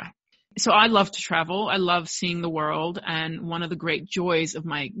want to cry. So I love to travel. I love seeing the world. And one of the great joys of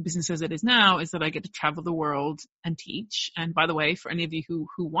my business as it is now is that I get to travel the world and teach. And by the way, for any of you who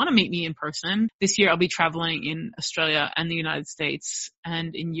want to meet me in person, this year I'll be traveling in Australia and the United States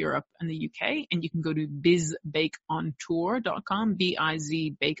and in Europe and the UK. And you can go to bizbakeontour.com,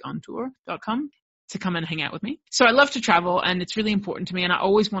 bizbakeontour.com. to come and hang out with me. So I love to travel and it's really important to me, and I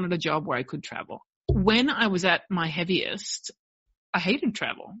always wanted a job where I could travel. When I was at my heaviest, I hated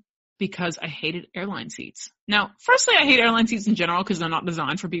travel because I hated airline seats. Now, firstly, I hate airline seats in general because they're not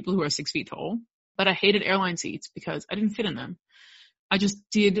designed for people who are 6 feet tall, but I hated airline seats because I didn't fit in them. I just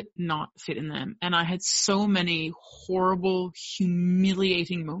did not fit in them. And I had so many horrible,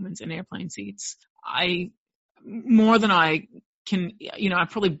 humiliating moments in airplane seats. More than I can, I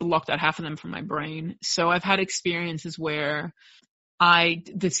probably blocked out half of them from my brain. So I've had experiences where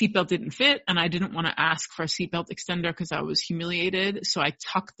the seatbelt didn't fit and I didn't want to ask for a seatbelt extender because I was humiliated. So I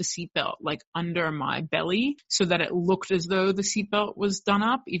tucked the seatbelt like under my belly so that it looked as though the seatbelt was done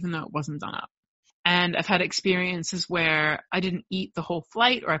up, even though it wasn't done up. And I've had experiences where I didn't eat the whole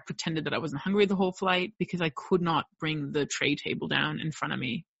flight, or I pretended that I wasn't hungry the whole flight because I could not bring the tray table down in front of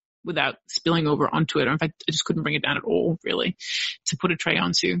me without spilling over onto it. Or in fact, I just couldn't bring it down at all, really, to put a tray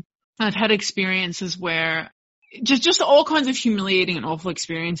onto. I've had experiences where just all kinds of humiliating and awful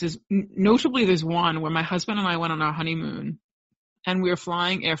experiences. Notably, there's one where my husband and I went on our honeymoon and we were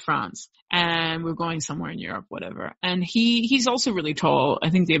flying Air France and we were going somewhere in Europe, whatever. And he's also really tall. I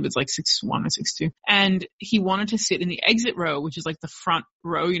think David's like 6'1" or 6'2". And he wanted to sit in the exit row, which is like the front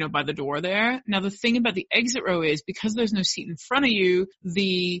row, by the door there. Now, the thing about the exit row is because there's no seat in front of you,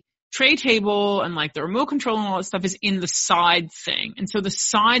 the tray table and like the remote control and all that stuff is in the side thing. And so the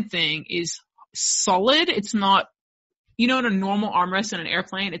side thing is solid. It's not, in a normal armrest in an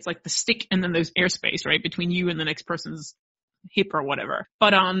airplane, it's like the stick and then there's airspace, right, between you and the next person's hip or whatever.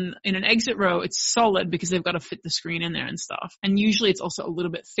 But in an exit row, it's solid because they've got to fit the screen in there and stuff. And usually it's also a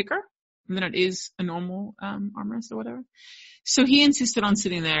little bit thicker than it is a normal armrest or whatever. So he insisted on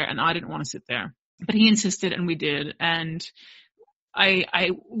sitting there and I didn't want to sit there. But he insisted and we did. And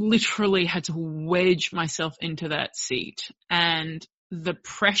I literally had to wedge myself into that seat. And the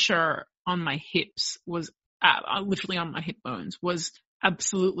pressure on my hips was literally on my hip bones was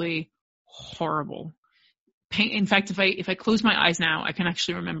absolutely horrible. Pain. In fact, if I close my eyes now, I can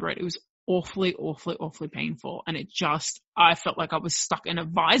actually remember it. It was awfully, awfully, awfully painful. And I felt like I was stuck in a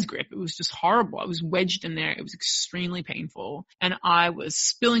vice grip. It was just horrible. I was wedged in there. It was extremely painful. And I was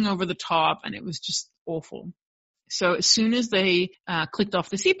spilling over the top and it was just awful. So as soon as they clicked off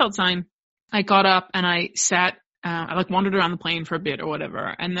the seatbelt sign, I got up and I sat. I wandered around the plane for a bit or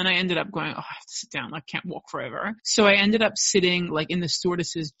whatever. And then I ended up going, I have to sit down. I can't walk forever. So I ended up sitting in the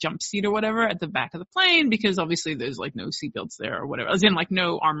stewardess's jump seat or whatever at the back of the plane because obviously there's no seatbelts there or whatever. As in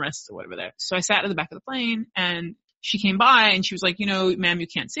no armrests or whatever there. So I sat at the back of the plane and she came by and she was like, ma'am, you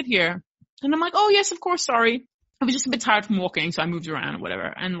can't sit here. And I'm like, oh yes, of course. Sorry. I was just a bit tired from walking. So I moved around or whatever.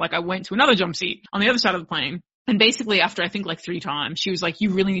 And I went to another jump seat on the other side of the plane. And basically after I think 3 times, she was like,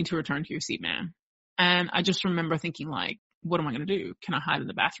 you really need to return to your seat, ma'am. And I just remember thinking what am I going to do? Can I hide in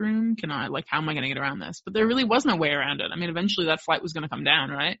the bathroom? How am I going to get around this? But there really was no way around it. I mean, eventually that flight was going to come down,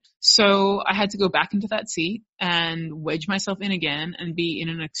 right? So I had to go back into that seat and wedge myself in again and be in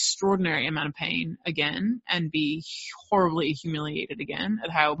an extraordinary amount of pain again and be horribly humiliated again at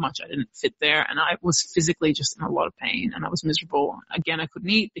how much I didn't fit there. And I was physically just in a lot of pain and I was miserable. Again, I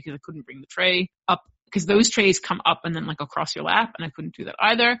couldn't eat because I couldn't bring the tray up. Because those trays come up and then across your lap, and I couldn't do that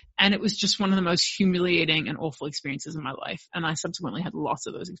either. And it was just one of the most humiliating and awful experiences in my life. And I subsequently had lots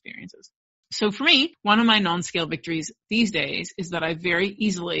of those experiences. So for me, one of my non-scale victories these days is that I very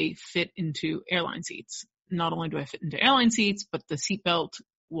easily fit into airline seats. Not only do I fit into airline seats, but the seatbelt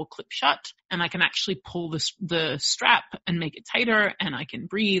will clip shut, and I can actually pull the strap and make it tighter, and I can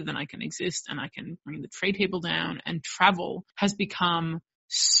breathe and I can exist and I can bring the tray table down, and travel has become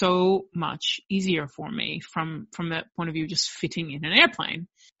so much easier for me from that point of view, just fitting in an airplane.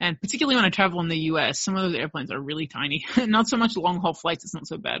 And particularly when I travel in the US, some of those airplanes are really tiny. Not so much long haul flights, it's not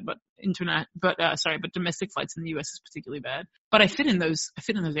so bad, but domestic flights in the US is particularly bad. But I fit in those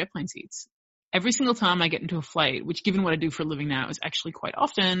airplane seats. Every single time I get into a flight, which given what I do for a living now is actually quite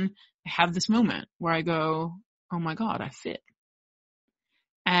often, I have this moment where I go, oh my God, I fit.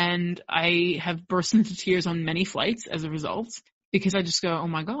 And I have burst into tears on many flights as a result, because I just go, oh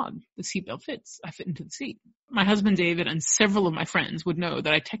my God, the seatbelt fits. I fit into the seat. My husband, David, and several of my friends would know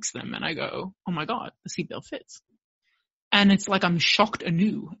that I text them and I go, oh my God, the seatbelt fits. And it's like I'm shocked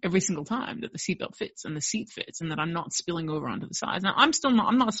anew every single time that the seatbelt fits and the seat fits and that I'm not spilling over onto the sides. Now,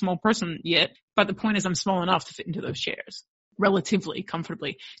 I'm not a small person yet, but the point is I'm small enough to fit into those chairs relatively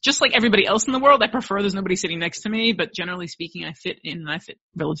comfortably. Just like everybody else in the world, I prefer there's nobody sitting next to me, but generally speaking, I fit in and I fit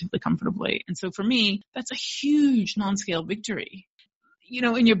relatively comfortably. And so for me, that's a huge non-scale victory. You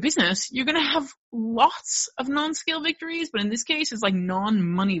know, in your business, you're going to have lots of non-scale victories, but in this case, it's like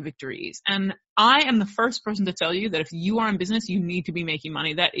non-money victories. And I am the first person to tell you that if you are in business, you need to be making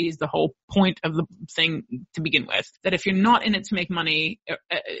money. That is the whole point of the thing to begin with. That if you're not in it to make money,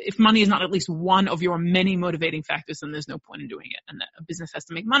 if money is not at least one of your many motivating factors, then there's no point in doing it. And that a business has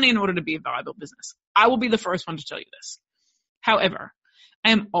to make money in order to be a viable business. I will be the first one to tell you this. However,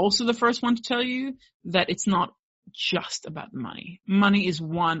 I am also the first one to tell you that it's not just about the money. Money is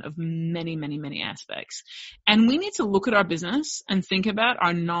one of many, many, many aspects. And we need to look at our business and think about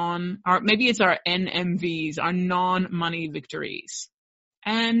maybe it's our NMVs, our non-money victories.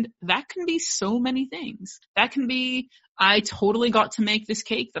 And that can be so many things. That can be, I totally got to make this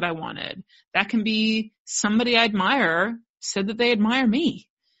cake that I wanted. That can be somebody I admire said that they admire me.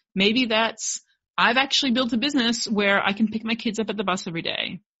 Maybe that's, I've actually built a business where I can pick my kids up at the bus every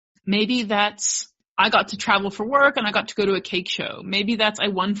day. Maybe that's, I got to travel for work and I got to go to a cake show. Maybe that's I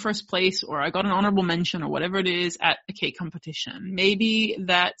won first place or I got an honorable mention or whatever it is at a cake competition. Maybe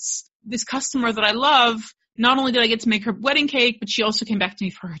that's this customer that I love. Not only did I get to make her wedding cake, but she also came back to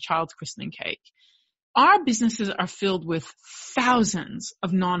me for her child's christening cake. Our businesses are filled with thousands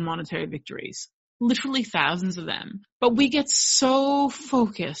of non-monetary victories, literally thousands of them. But we get so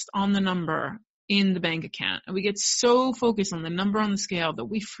focused on the number in the bank account, and we get so focused on the number on the scale that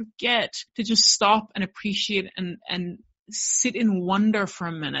we forget to just stop and appreciate and sit in wonder for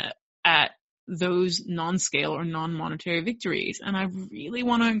a minute at those non-scale or non-monetary victories. And I really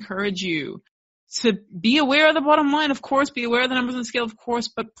want to encourage you to be aware of the bottom line, of course, be aware of the numbers on the scale, of course,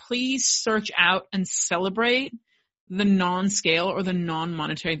 but please search out and celebrate the non-scale or the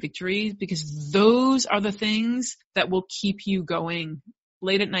non-monetary victories, because those are the things that will keep you going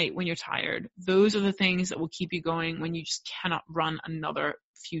late at night when you're tired. Those are the things that will keep you going when you just cannot run another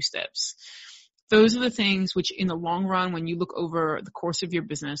few steps. Those are the things which in the long run, when you look over the course of your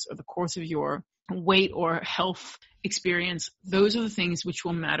business or the course of your weight or health experience, those are the things which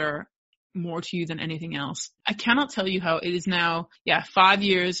will matter more to you than anything else. I cannot tell you how it is now, 5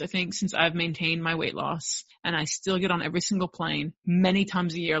 years, I think, since I've maintained my weight loss, and I still get on every single plane many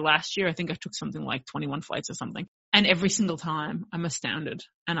times a year. Last year, I think I took something like 21 flights or something. And every single time I'm astounded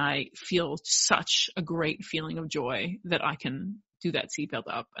and I feel such a great feeling of joy that I can do that seatbelt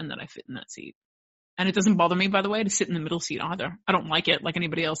up and that I fit in that seat. And it doesn't bother me, by the way, to sit in the middle seat either. I don't like it like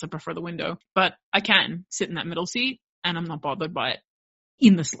anybody else. I prefer the window, but I can sit in that middle seat and I'm not bothered by it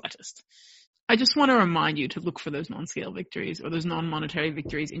in the slightest. I just want to remind you to look for those non-scale victories or those non-monetary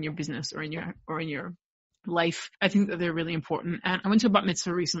victories in your business or in your life. I think that they're really important. And I went to a bat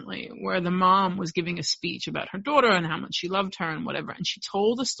mitzvah recently where the mom was giving a speech about her daughter and how much she loved her and whatever. And she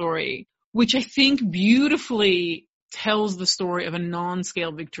told a story which I think beautifully tells the story of a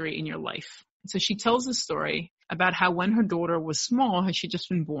non-scale victory in your life. So she tells the story about how when her daughter was small, had she just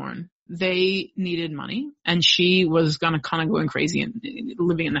been born, they needed money and she was kind of going crazy and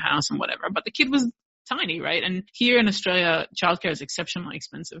living in the house and whatever. But the kid was tiny, right? And here in Australia, childcare is exceptionally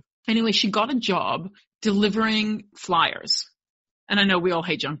expensive. Anyway, she got a job delivering flyers. And I know we all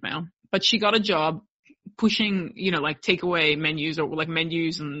hate junk mail, but she got a job pushing, like takeaway menus or like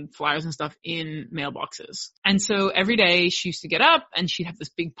menus and flyers and stuff in mailboxes. And so every day she used to get up and she'd have this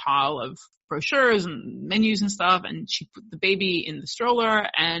big pile of brochures and menus and stuff, and she put the baby in the stroller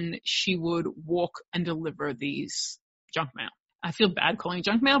and she would walk and deliver these junk mail. I feel bad calling it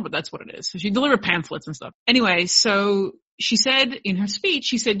junk mail, but that's what it is. So she delivered pamphlets and stuff. Anyway, so she said in her speech,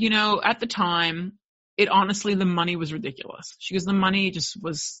 she said, at the time, it honestly, the money was ridiculous. She goes, the money just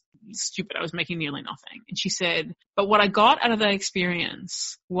was stupid. I was making nearly nothing. And she said, but what I got out of that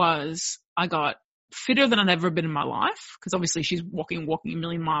experience was I got fitter than I'd ever been in my life. Cause obviously she's walking a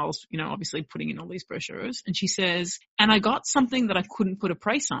million miles, obviously putting in all these brochures. And she says, and I got something that I couldn't put a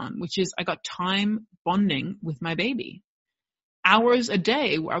price on, which is I got time bonding with my baby. Hours a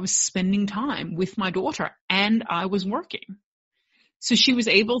day where I was spending time with my daughter and I was working. So she was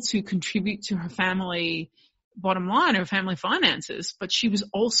able to contribute to her family bottom line, her family finances, but she was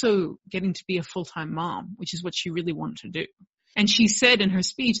also getting to be a full-time mom, which is what she really wanted to do. And she said in her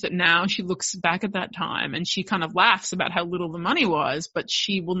speech that now she looks back at that time and she kind of laughs about how little the money was, but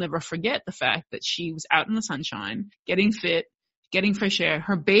she will never forget the fact that she was out in the sunshine, getting fit, getting fresh air.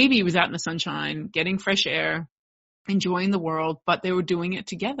 Her baby was out in the sunshine, getting fresh air, enjoying the world, but they were doing it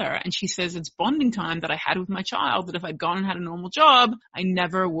together. And she says it's bonding time that I had with my child that if I'd gone and had a normal job, I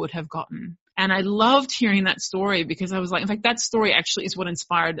never would have gotten. And I loved hearing that story because I was like, in fact, that story actually is what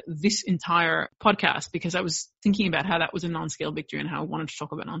inspired this entire podcast, because I was thinking about how that was a non-scale victory and how I wanted to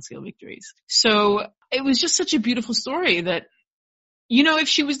talk about non-scale victories. So it was just such a beautiful story that, if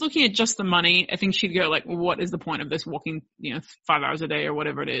she was looking at just the money, I think she'd go like, well, what is the point of this walking, 5 hours a day or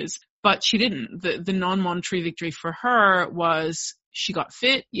whatever it is? But she didn't. The non-monetary victory for her was she got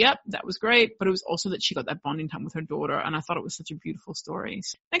fit. Yep, that was great. But it was also that she got that bonding time with her daughter. And I thought it was such a beautiful story.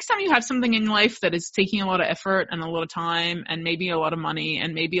 So next time you have something in your life that is taking a lot of effort and a lot of time and maybe a lot of money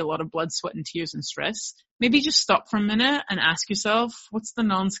and maybe a lot of blood, sweat, and tears and stress, maybe just stop for a minute and ask yourself, what's the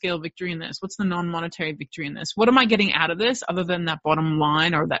non-scale victory in this? What's the non-monetary victory in this? What am I getting out of this other than that bottom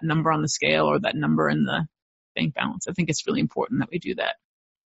line or that number on the scale or that number in the bank balance? I think it's really important that we do that.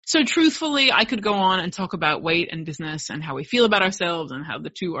 So truthfully, I could go on and talk about weight and business and how we feel about ourselves and how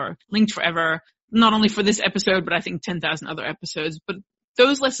the two are linked forever, not only for this episode, but I think 10,000 other episodes. But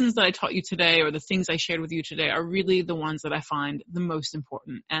those lessons that I taught you today or the things I shared with you today are really the ones that I find the most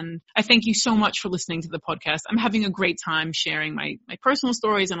important. And I thank you so much for listening to the podcast. I'm having a great time sharing my personal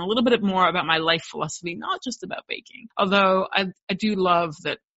stories and a little bit more about my life philosophy, not just about baking. Although I do love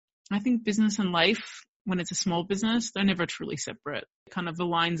that I think business and life, when it's a small business, they're never truly separate. Kind of the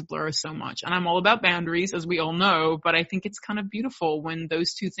lines blur so much. And I'm all about boundaries, as we all know, but I think it's kind of beautiful when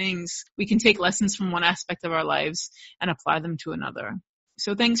those two things, we can take lessons from one aspect of our lives and apply them to another.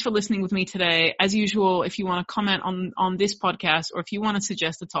 So thanks for listening with me today. As usual, if you want to comment on this podcast or if you want to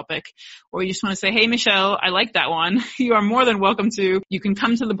suggest a topic or you just want to say, hey, Michelle, I like that one, you are more than welcome to. You can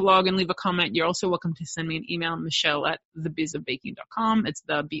come to the blog and leave a comment. You're also welcome to send me an email, michelle@thebizofbaking.com. It's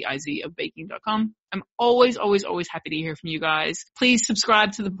the B-I-Z of baking.com. I'm always, always, always happy to hear from you guys. Please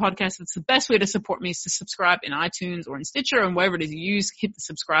subscribe to the podcast. It's the best way to support me is to subscribe in iTunes or in Stitcher and wherever it is you use, hit the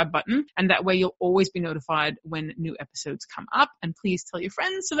subscribe button. And that way you'll always be notified when new episodes come up. And please tell your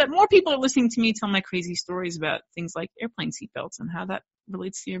friends so that more people are listening to me tell my crazy stories about things like airplane seatbelts and how that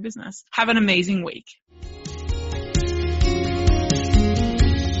relates to your business. Have an amazing week.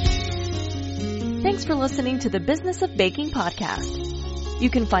 Thanks for listening to the Business of Baking podcast. You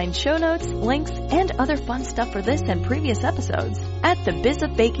can find show notes, links, and other fun stuff for this and previous episodes at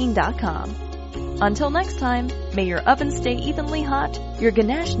thebizofbaking.com. Until next time, may your oven stay evenly hot, your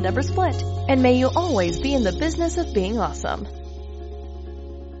ganache never split, and may you always be in the business of being awesome.